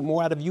going to need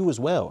more out of you as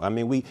well. I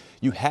mean,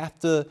 you have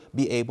to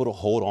be able to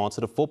hold on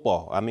to the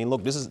football. I mean,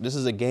 look, this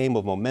is a game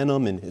of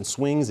momentum and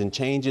swings and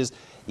changes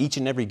each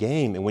and every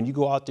game. And when you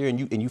go out there and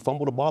you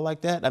fumble the ball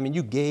like that, I mean,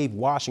 you gave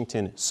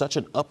Washington such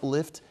an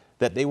uplift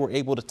that they were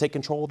able to take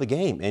control of the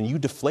game, and you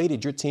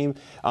deflated your team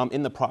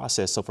in the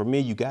process. So for me,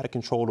 you got to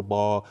control the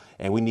ball,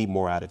 and we need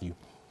more out of you.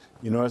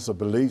 It's a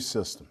belief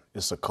system.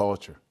 It's a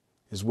culture.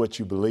 It's what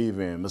you believe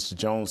in. Mr.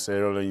 Jones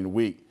said earlier in the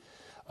week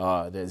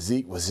that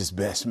Zeke was his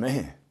best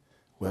man.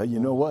 Well, you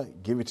know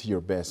what? Give it to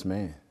your best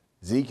man.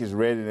 Zeke is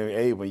ready and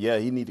able. Yeah,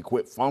 he need to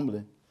quit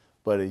fumbling,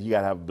 but you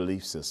got to have a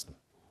belief system.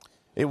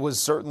 It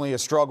was certainly a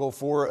struggle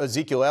for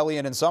Ezekiel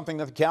Elliott and something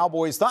that the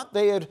Cowboys thought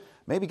they had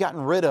maybe gotten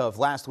rid of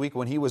last week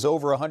when he was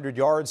over 100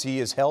 yards. He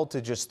is held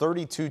to just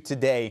 32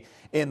 today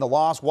in the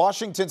loss.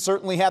 Washington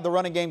certainly had the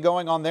running game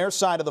going on their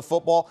side of the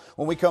football.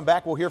 When we come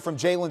back, we'll hear from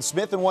Jalen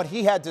Smith and what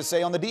he had to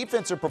say on the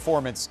defensive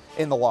performance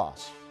in the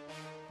loss.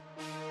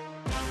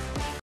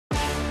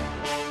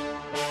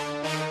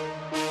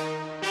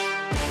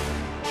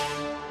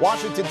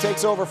 Washington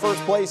takes over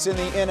first place in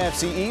the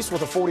NFC East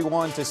with a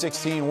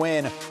 41-16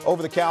 win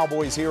over the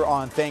Cowboys here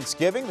on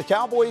Thanksgiving. The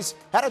Cowboys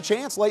had a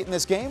chance late in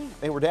this game.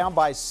 They were down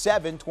by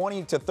 7,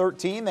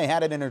 20-13. They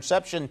had an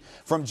interception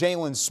from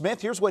Jalen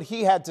Smith. Here's what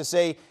he had to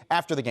say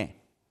after the game.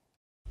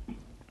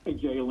 Hey,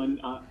 Jalen,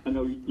 I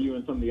know you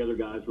and some of the other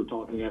guys were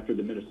talking after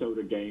the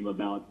Minnesota game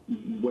about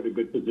what a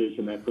good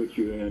position that puts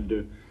you in.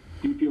 Do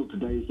you feel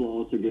today's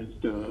loss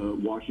against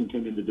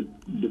Washington in the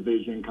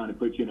division kind of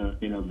puts you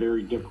in a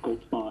very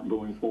difficult spot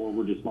going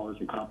forward as far as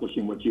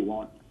accomplishing what you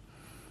want?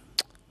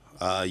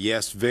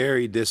 Yes,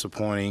 very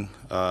disappointing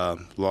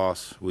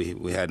loss.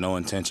 We had no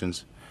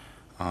intentions.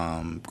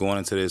 Going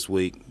into this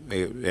week,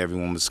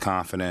 everyone was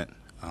confident.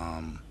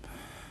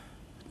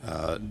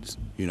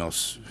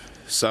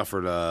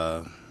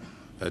 Suffered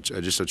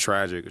just a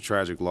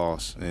tragic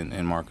loss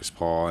in Marcus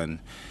Paul, and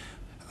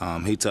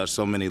he touched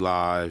so many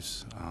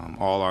lives,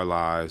 all our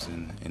lives,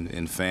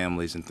 and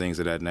families and things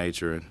of that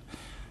nature.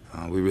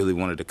 we really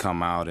wanted to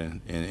come out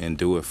and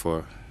do it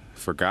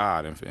for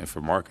God and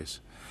for Marcus.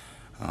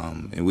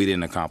 And we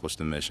didn't accomplish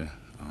the mission.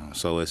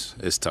 So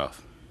it's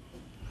tough.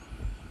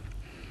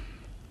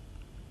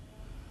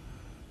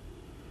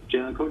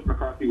 Jalen, Coach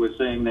McCarthy was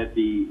saying that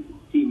the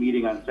team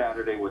meeting on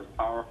Saturday was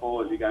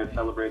powerful as you guys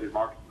celebrated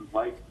Marcus's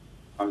life.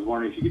 I was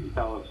wondering if you could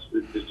tell us,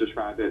 just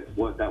describe it,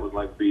 what that was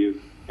like for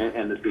you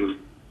and the team.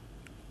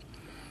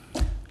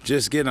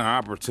 Just getting an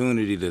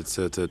opportunity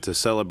to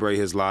celebrate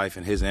his life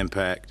and his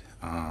impact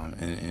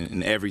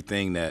and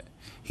everything that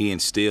he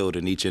instilled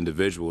in each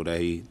individual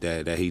that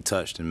he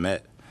touched and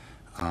met.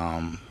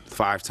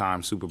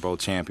 5-time Super Bowl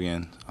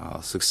champion,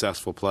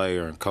 successful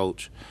player and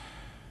coach,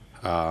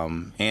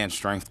 and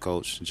strength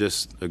coach.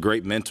 Just a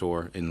great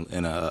mentor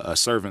and a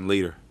servant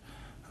leader.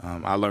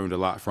 I learned a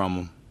lot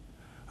from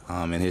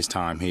him in his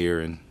time here,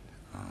 and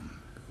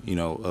you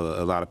know,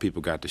 a lot of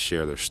people got to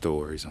share their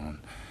stories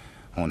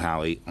on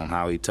how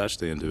he touched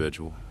the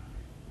individual.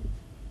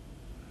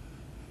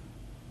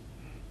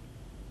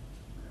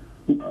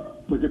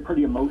 Was it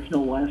pretty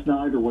emotional last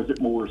night, or was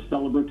it more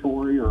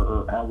celebratory,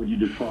 or how would you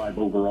describe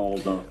overall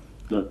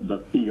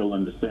the feel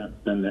and the sense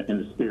and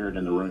the spirit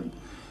in the room?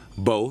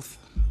 Both.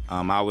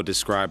 I would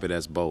describe it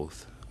as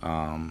both,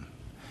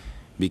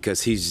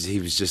 because he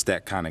was just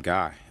that kind of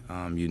guy.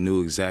 You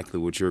knew exactly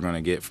what you were going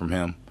to get from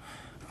him.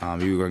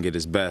 You were going to get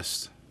his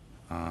best.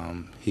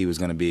 He was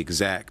going to be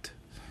exact.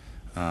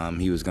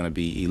 He was going to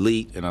be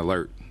elite and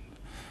alert.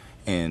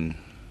 And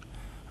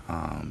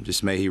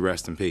just may he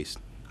rest in peace.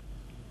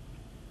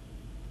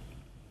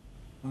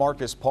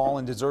 Marcus Paul,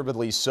 and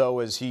deservedly so,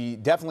 as he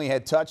definitely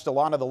had touched a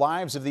lot of the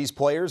lives of these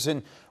players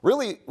and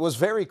really was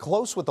very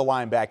close with the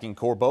linebacking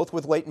core, both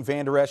with Leighton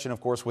Vander Esch and,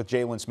 of course, with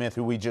Jalen Smith,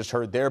 who we just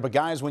heard there. But,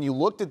 guys, when you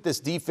looked at this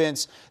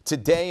defense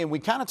today, and we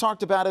kind of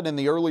talked about it in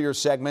the earlier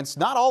segments,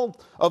 not all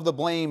of the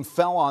blame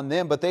fell on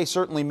them, but they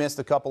certainly missed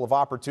a couple of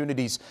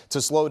opportunities to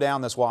slow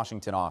down this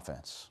Washington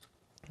offense.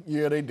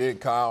 Yeah, they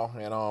did, Kyle.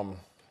 And,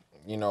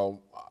 you know,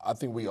 I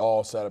think we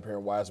all sat up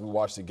here as we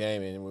watched the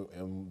game,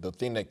 and the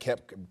thing that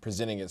kept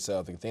presenting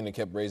itself, the thing that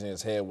kept raising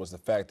its head was the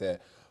fact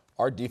that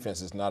our defense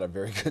is not a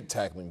very good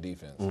tackling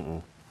defense.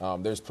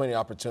 There's plenty of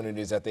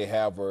opportunities that they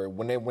have where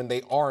when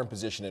they are in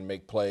position and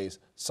make plays,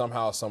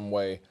 somehow, some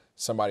way,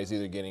 somebody's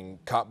either getting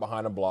caught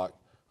behind a block,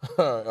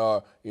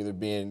 either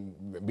being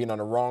on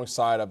the wrong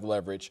side of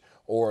leverage,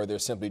 or they're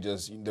simply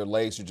just, their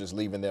legs are just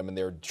leaving them and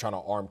they're trying to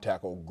arm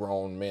tackle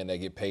grown men that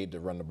get paid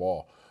to run the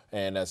ball.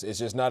 And it's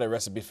just not a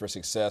recipe for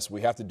success. We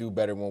have to do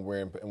better when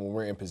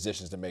we're in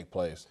positions to make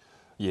plays.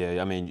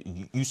 Yeah, I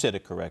mean, you said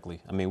it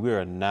correctly. I mean, we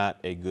are not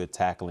a good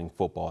tackling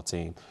football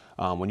team.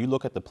 When you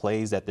look at the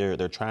plays that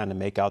they're trying to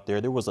make out there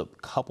was a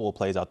couple of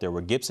plays out there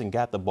where Gibson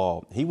got the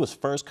ball. He was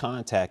first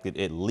contacted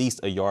at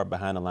least a yard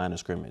behind the line of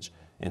scrimmage.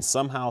 And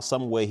somehow,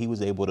 some way, he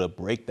was able to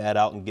break that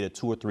out and get a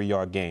 2 or 3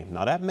 yard gain.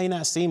 Now, that may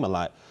not seem a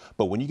lot,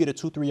 but when you get a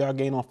 2 or 3 yard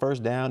gain on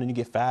first down and you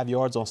get 5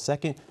 yards on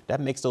second,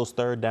 that makes those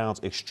third downs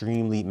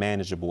extremely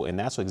manageable. And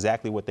that's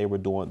exactly what they were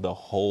doing the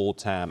whole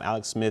time.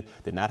 Alex Smith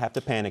did not have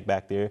to panic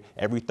back there.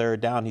 Every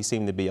third down, he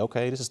seemed to be,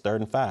 okay, this is 3rd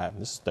and 5,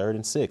 this is 3rd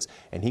and 6.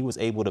 And he was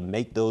able to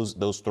make those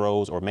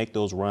throws or make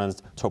those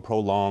runs to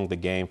prolong the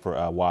game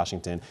for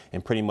Washington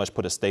and pretty much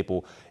put a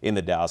staple in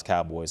the Dallas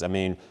Cowboys. I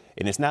mean,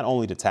 and it's not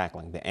only the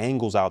tackling, the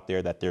angles out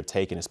there that they're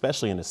taking,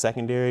 especially in the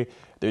secondary,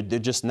 they're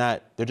just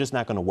not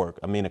going to work.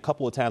 I mean, a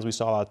couple of times we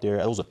saw out there,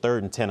 it was a 3rd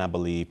and 10, I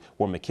believe,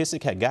 where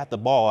McKissick had got the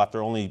ball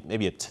after only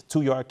maybe a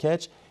 2 yard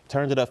catch,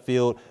 turned it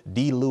upfield.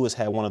 D. Lewis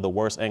had one of the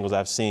worst angles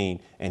I've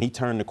seen, and he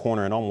turned the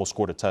corner and almost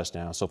scored a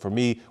touchdown. So for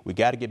me, we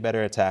got to get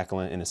better at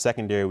tackling. In the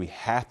secondary, we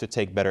have to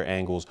take better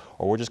angles,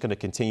 or we're just going to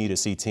continue to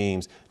see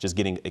teams just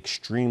getting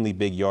extremely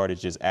big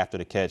yardages after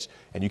the catch,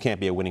 and you can't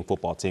be a winning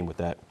football team with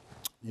that.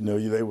 You know,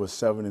 they were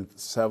 7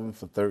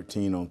 for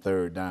 13 on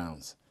third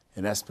downs,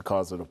 and that's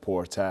because of the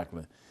poor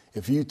tackling.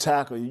 If you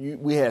tackle,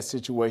 we had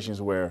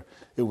situations where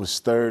it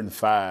was 3rd and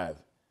 5.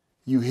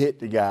 You hit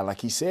the guy, like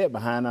he said,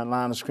 behind that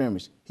line of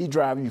scrimmage. He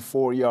driving you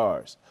 4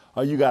 yards.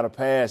 Or you got a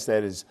pass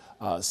that is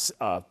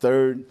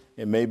 3rd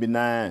and maybe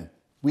 9.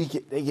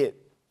 They get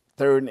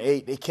 3rd and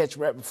 8. They catch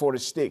right before the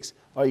sticks.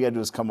 All you got to do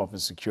is come up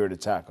and secure the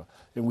tackle.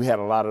 And we had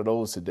a lot of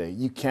those today.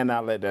 You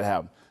cannot let that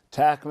happen.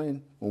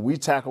 Tackling, when we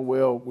tackle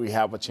well, we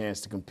have a chance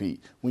to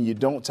compete. When you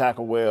don't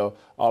tackle well,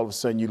 all of a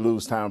sudden you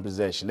lose time of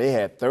possession. They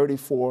had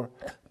 34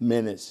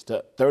 minutes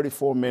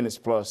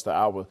plus to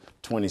our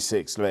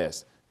 26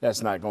 less.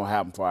 That's not going to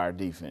happen for our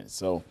defense.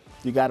 So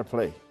you got to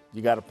play.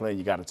 You got to play and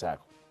you got to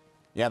tackle.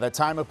 Yeah, that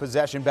time of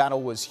possession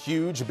battle was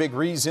huge. A big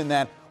reason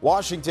that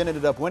Washington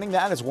ended up winning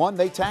that is, one,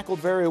 they tackled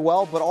very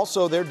well, but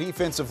also their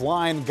defensive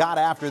line got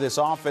after this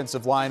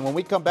offensive line. When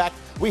we come back,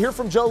 we hear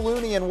from Joe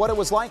Looney and what it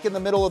was like in the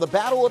middle of the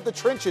battle of the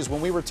trenches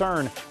when we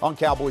return on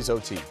Cowboys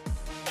OT.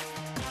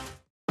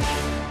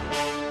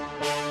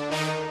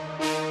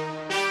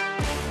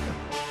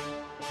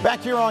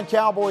 Back here on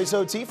Cowboys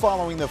OT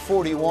following the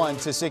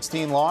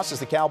 41-16 loss as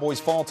the Cowboys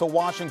fall to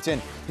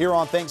Washington here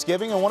on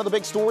Thanksgiving. And one of the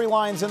big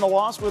storylines in the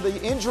loss were the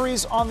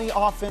injuries on the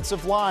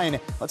offensive line.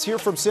 Let's hear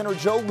from center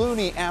Joe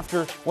Looney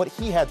after what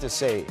he had to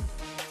say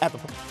at the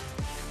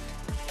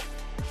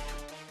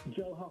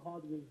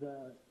hard was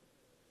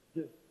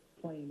just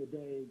playing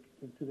today,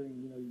 considering,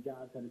 you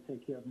guys had to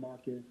take care of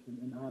Marcus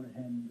and honor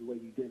him the way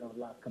you did over the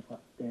last couple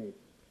of days?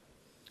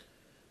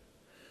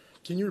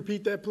 Can you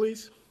repeat that,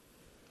 please?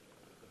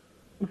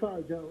 I'm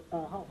sorry, Joe.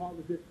 How hard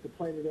was it to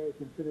play today,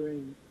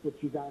 considering what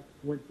you guys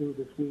went through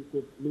this week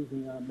with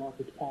losing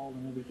Marcus Paul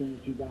and everything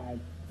that you guys,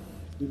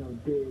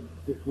 did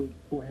this week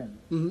for him?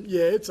 Mm-hmm.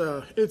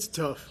 Yeah, it's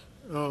tough.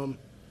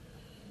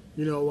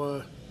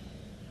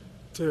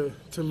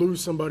 To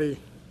lose somebody,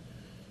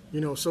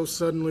 so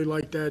suddenly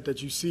like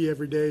that you see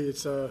every day,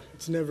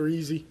 it's never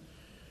easy.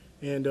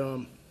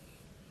 And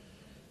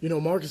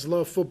Marcus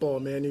loved football,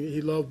 man. He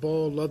loved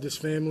ball, loved his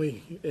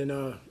family, and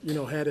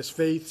had his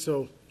faith.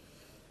 So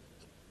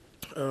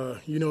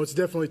it's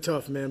definitely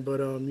tough, man.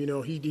 But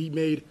he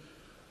made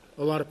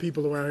a lot of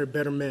people around here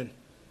better men.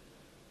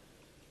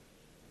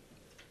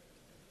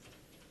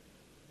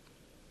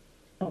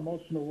 How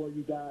emotional were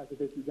you guys? I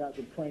think you guys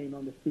were playing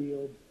on the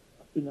field,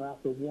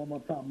 after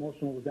warm-up. How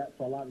emotional was that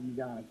for a lot of you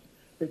guys?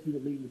 I think you were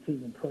leading the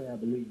team in prayer, I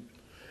believe.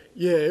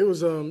 Yeah, it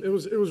was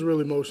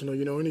really emotional.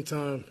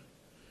 Anytime,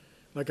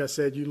 like I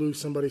said, you lose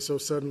somebody so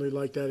suddenly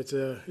like that,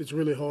 it's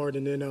really hard.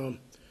 And then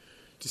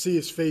to see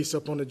his face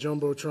up on the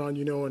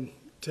jumbotron, and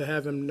to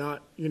have him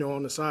not,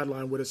 on the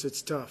sideline with us,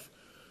 it's tough.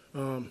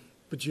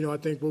 But I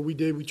think what we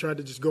did, we tried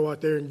to just go out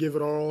there and give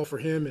it our all for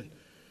him. And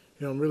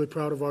I'm really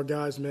proud of our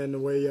guys, man, the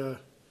way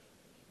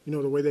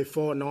the way they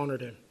fought and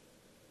honored him.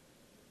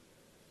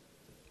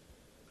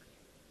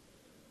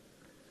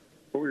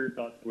 What were your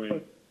thoughts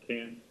when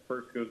Cam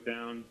first goes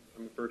down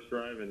on the first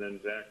drive and then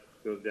Zach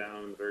goes down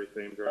on the very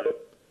same drive?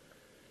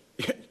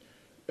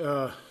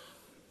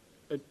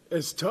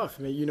 It's tough.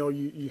 I mean,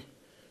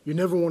 you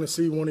never want to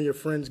see one of your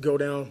friends go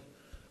down,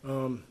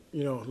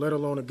 let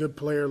alone a good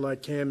player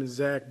like Cam and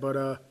Zach.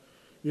 But,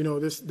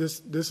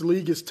 this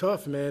league is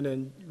tough, man,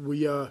 and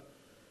we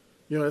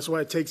that's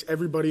why it takes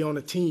everybody on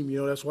the team.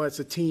 That's why it's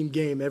a team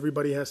game.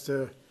 Everybody has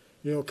to,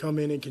 come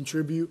in and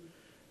contribute.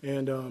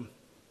 And,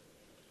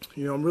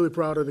 I'm really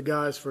proud of the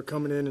guys for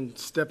coming in and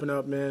stepping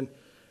up, man,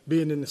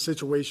 being in the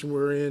situation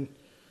we're in,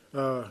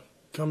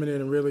 coming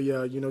in and really,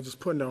 just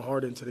putting their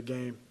heart into the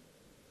game.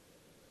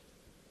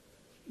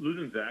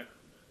 Losing Zach,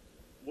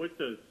 what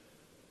does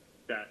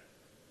that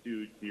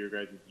do to your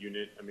guys'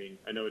 unit? I mean,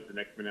 I know it's the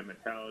next minute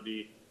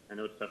mentality. I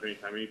know it's tough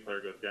anytime any player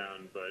goes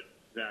down, but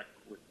Zach,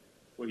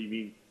 what do you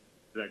mean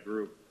to that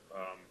group?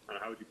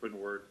 How would you put in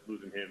words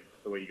losing him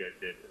the way you guys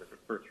did in the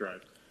first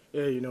drive?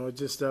 Yeah, it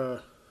just,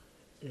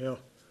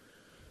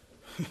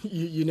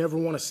 you never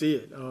want to see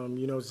it.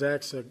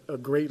 Zach's a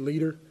great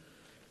leader,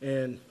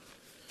 and,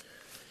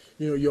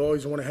 you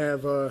always want to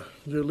have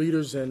your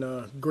leaders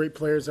and great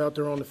players out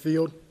there on the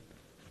field.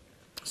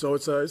 So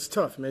it's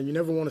tough, man. You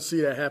never want to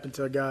see that happen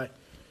to a guy.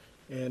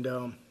 And,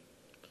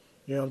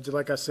 just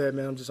like I said,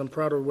 man, I'm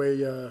proud of the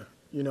way,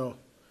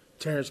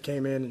 Terrence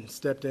came in and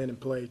stepped in and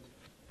played.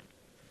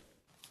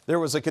 There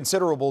was a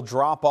considerable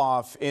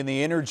drop-off in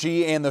the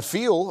energy and the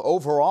feel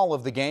overall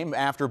of the game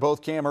after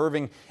both Cam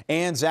Erving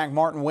and Zach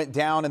Martin went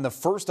down in the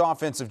first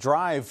offensive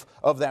drive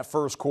of that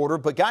first quarter.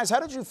 But, guys,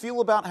 how did you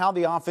feel about how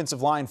the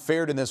offensive line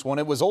fared in this one?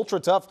 It was ultra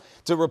tough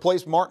to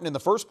replace Martin in the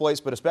first place,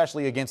 but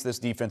especially against this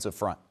defensive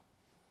front.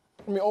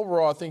 I mean,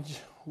 overall, I think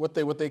what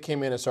they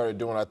came in and started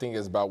doing, I think,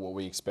 is about what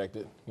we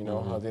expected.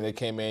 I think they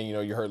came in,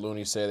 you heard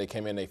Looney say they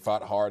came in, they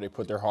fought hard, they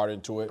put their heart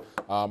into it.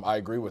 I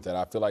agree with that.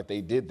 I feel like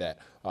they did that.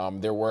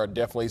 There were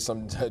definitely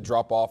some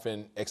drop-off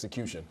in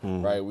execution,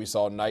 right? We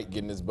saw Knight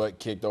getting his butt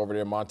kicked over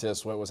there. Montez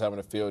Sweat was having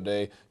a field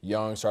day.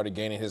 Young started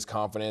gaining his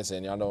confidence,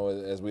 and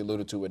as we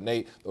alluded to with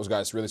Nate, those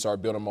guys really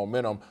started building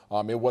momentum.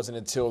 It wasn't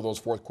until those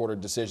fourth-quarter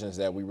decisions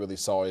that we really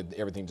saw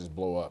everything just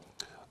blow up.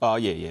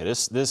 Yeah.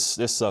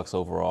 This sucks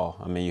overall.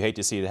 I mean, you hate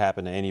to see it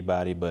happen to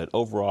anybody, but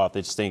overall,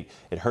 I just think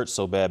it hurts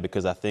so bad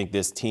because I think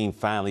this team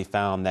finally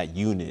found that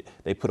unit.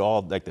 They put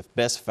all the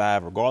best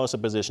five, regardless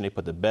of position, they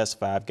put the best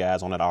five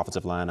guys on that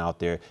offensive line out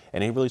there,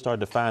 and they really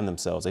started to find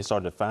themselves. They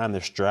started to find their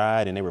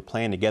stride, and they were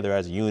playing together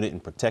as a unit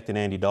and protecting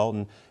Andy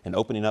Dalton and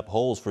opening up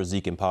holes for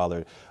Zeke and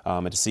Pollard.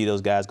 And to see those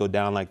guys go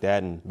down like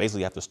that and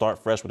basically have to start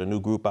fresh with a new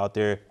group out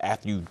there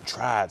after you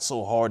tried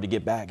so hard to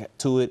get back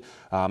to it,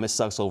 it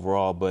sucks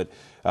overall. But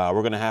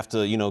we're going to have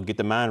to, get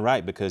the mind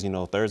right because,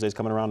 Thursday's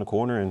coming around the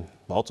corner and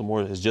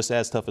Baltimore is just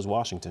as tough as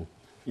Washington.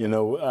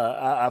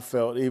 I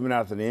felt even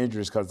after the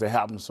injuries, because they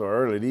happened so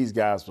early, these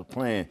guys were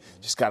playing.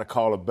 Just got to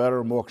call a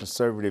better, more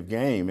conservative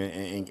game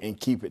and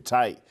keep it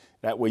tight.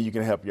 That way you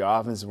can help your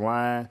offensive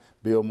line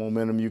build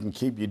momentum. You can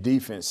keep your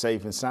defense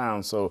safe and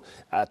sound. So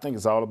I think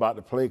it's all about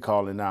the play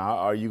calling now.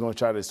 Are you going to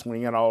try to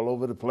swing it all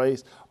over the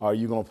place, or are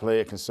you going to play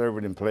it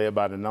conservative and play it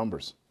by the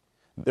numbers?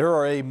 There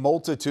are a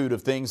multitude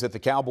of things that the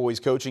Cowboys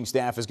coaching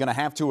staff is going to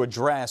have to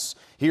address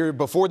here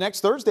before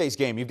next Thursday's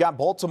game. You've got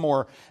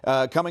Baltimore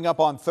coming up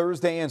on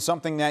Thursday, and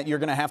something that you're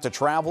going to have to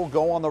travel,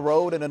 go on the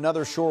road in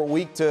another short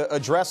week to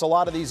address a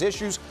lot of these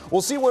issues.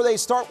 We'll see where they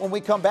start when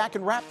we come back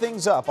and wrap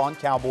things up on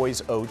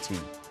Cowboys OT.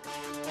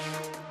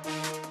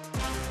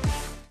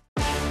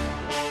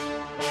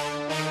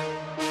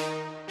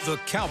 The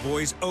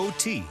Cowboys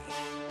OT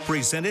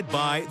presented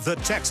by the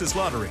Texas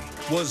Lottery,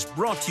 was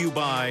brought to you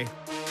by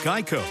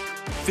Geico.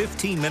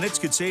 15 minutes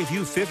could save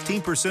you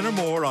 15% or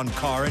more on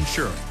car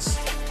insurance.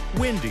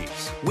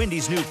 Wendy's.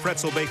 Wendy's new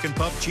pretzel bacon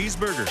puff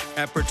cheeseburger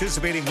at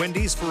participating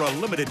Wendy's for a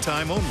limited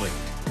time only.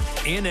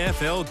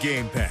 NFL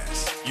Game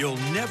Pass. You'll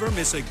never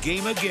miss a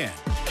game again.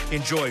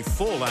 Enjoy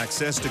full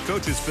access to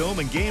coaches' film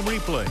and game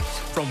replays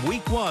from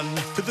Week 1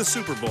 to the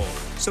Super Bowl.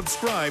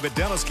 Subscribe at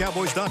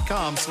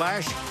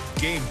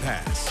DallasCowboys.com/Game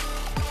Pass.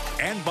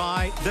 And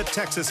by the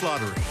Texas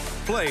Lottery.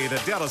 Play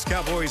the Dallas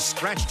Cowboys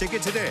scratch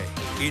ticket today.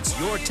 It's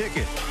your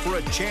ticket for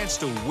a chance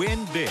to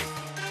win big.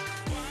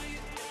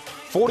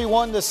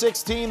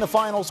 41-16, the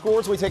final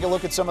scores. We take a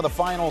look at some of the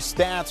final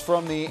stats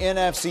from the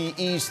NFC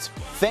East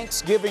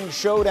Thanksgiving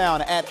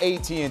showdown at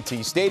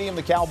AT&T Stadium.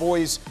 The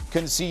Cowboys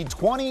concede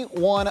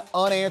 21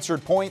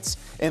 unanswered points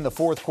in the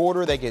fourth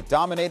quarter. They get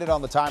dominated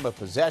on the time of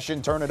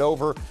possession, turn it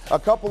over a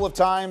couple of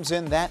times,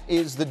 and that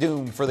is the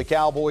doom for the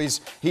Cowboys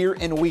here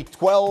in Week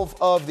 12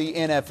 of the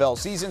NFL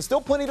season.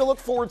 Still plenty to look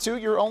forward to.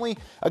 You're only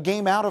a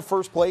game out of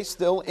first place,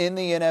 still in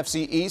the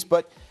NFC East,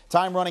 but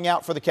time running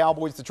out for the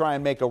Cowboys to try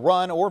and make a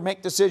run or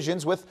make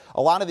decisions with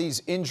a lot of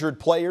these injured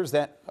players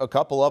that a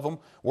couple of them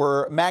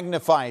were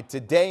magnified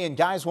today. And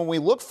guys, when we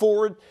look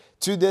forward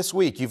to this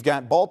week, you've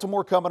got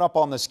Baltimore coming up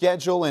on the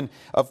schedule, and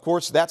of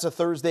course that's a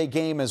Thursday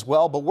game as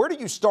well. But where do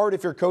you start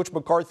if you're Coach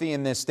McCarthy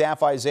and this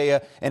staff,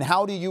 Isaiah, and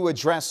how do you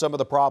address some of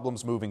the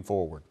problems moving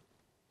forward?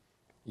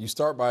 You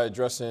start by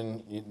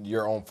addressing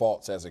your own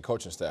faults as a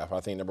coaching staff.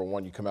 I think number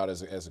one, you come out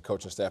as a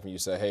coaching staff and you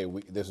say, hey,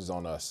 this is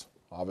on us.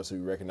 Obviously,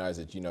 we recognize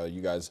that,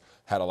 you guys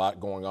had a lot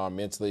going on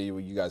mentally.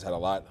 You guys had a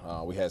lot.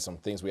 We had some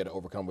things we had to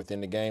overcome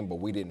within the game, but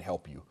we didn't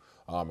help you.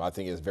 I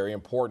think it's very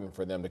important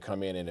for them to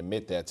come in and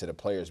admit that to the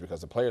players because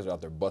the players are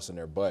out there busting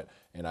their butt,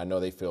 and I know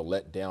they feel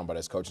let down by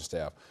this coaching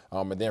staff.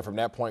 And then from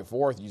that point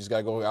forth, you just got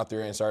to go out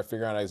there and start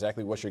figuring out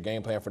exactly what's your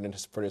game plan for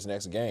this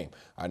next game.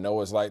 I know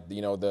it's like,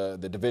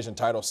 the division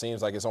title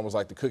seems like it's almost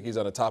like the cookies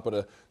on the top of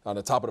the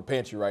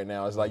pantry right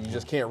now. It's like you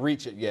just can't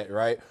reach it yet,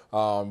 right?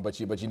 But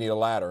you need a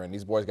ladder, and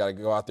these boys got to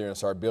go out there and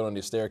start building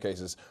these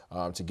staircases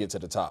to get to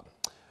the top.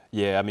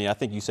 Yeah, I mean, I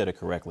think you said it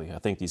correctly. I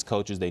think these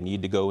coaches, they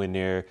need to go in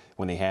there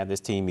when they have this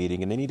team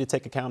meeting, and they need to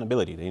take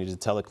accountability. They need to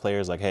tell the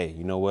players, like, hey,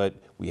 you know what?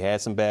 We had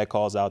some bad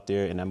calls out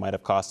there, and that might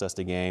have cost us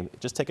the game.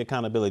 Just take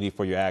accountability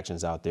for your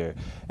actions out there.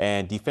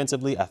 And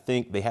defensively, I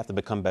think they have to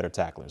become better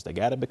tacklers. They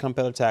got to become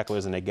better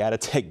tacklers, and they got to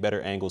take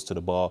better angles to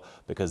the ball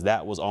because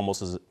that was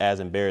almost as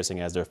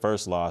embarrassing as their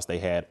first loss they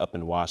had up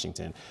in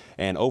Washington.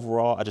 And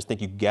overall, I just think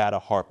you got to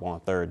harp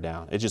on third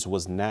down. It just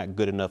was not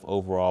good enough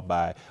overall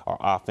by our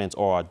offense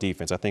or our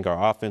defense. I think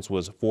our offense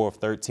was 4 of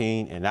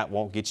 13, and that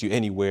won't get you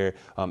anywhere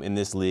in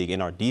this league.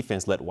 And our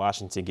defense let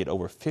Washington get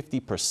over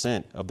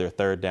 50% of their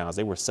third downs.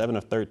 They were 7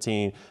 of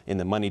 13 in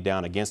the money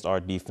down against our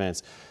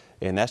defense.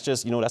 And that's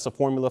just, that's a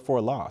formula for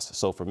a loss.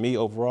 So for me,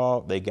 overall,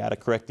 they got to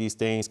correct these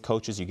things.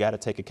 Coaches, you got to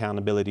take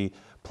accountability.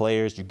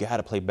 Players, you got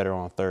to play better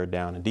on third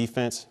down. And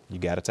defense, you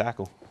got to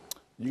tackle.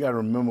 You got to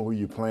remember who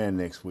you're playing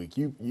next week.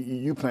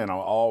 You playing an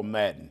all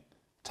Madden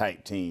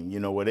type team,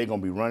 where they're going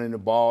to be running the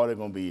ball, they're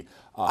going to be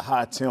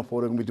high tempo,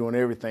 they're going to be doing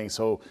everything.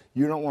 So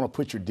you don't want to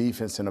put your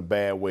defense in a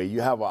bad way. You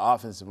have an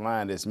offensive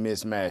line that's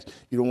mismatched.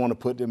 You don't want to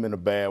put them in a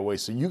bad way.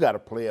 So you got to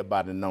play it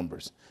by the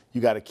numbers.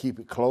 You got to keep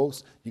it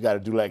close. You got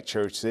to do like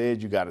Church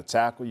said. You got to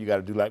tackle. You got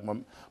to do like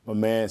my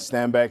man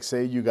Stanback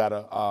said. You got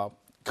to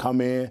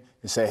come in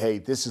and say, hey,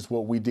 this is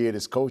what we did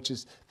as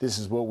coaches. This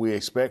is what we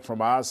expect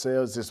from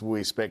ourselves. This is what we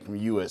expect from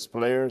you as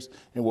players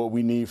and what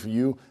we need for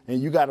you.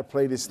 And you got to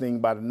play this thing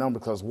by the number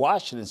because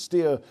Washington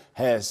still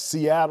has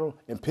Seattle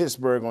and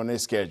Pittsburgh on their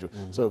schedule.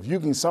 Mm-hmm. So if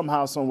you can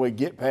somehow, some way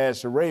get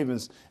past the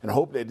Ravens and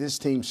hope that this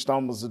team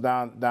stumbles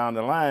down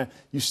the line,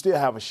 you still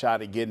have a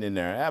shot at getting in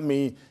there. I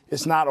mean,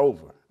 it's not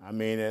over. I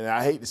mean, and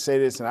I hate to say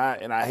this, and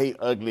I hate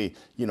ugly,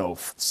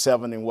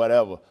 7 and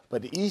whatever,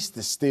 but the East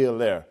is still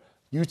there.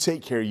 You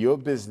take care of your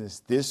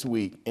business this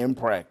week in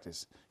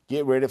practice.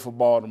 Get ready for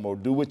Baltimore.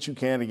 Do what you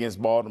can against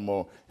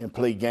Baltimore and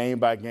play game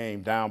by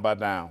game, down by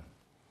down.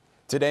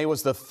 Today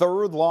was the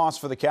third loss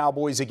for the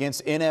Cowboys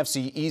against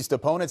NFC East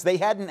opponents. They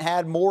hadn't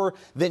had more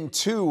than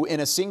 2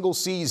 in a single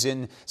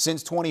season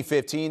since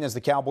 2015 as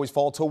the Cowboys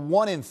fall to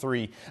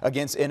 1-3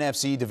 against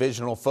NFC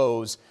divisional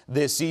foes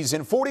this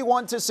season.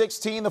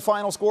 41-16, the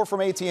final score from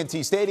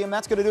AT&T Stadium.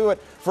 That's going to do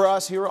it for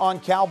us here on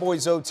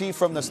Cowboys OT.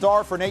 From the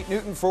Star, for Nate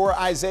Newton, for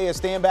Isaiah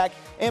Stanback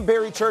and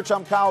Barry Church,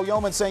 I'm Kyle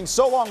Youmans saying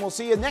so long. We'll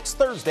see you next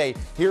Thursday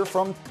here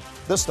from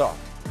the Star.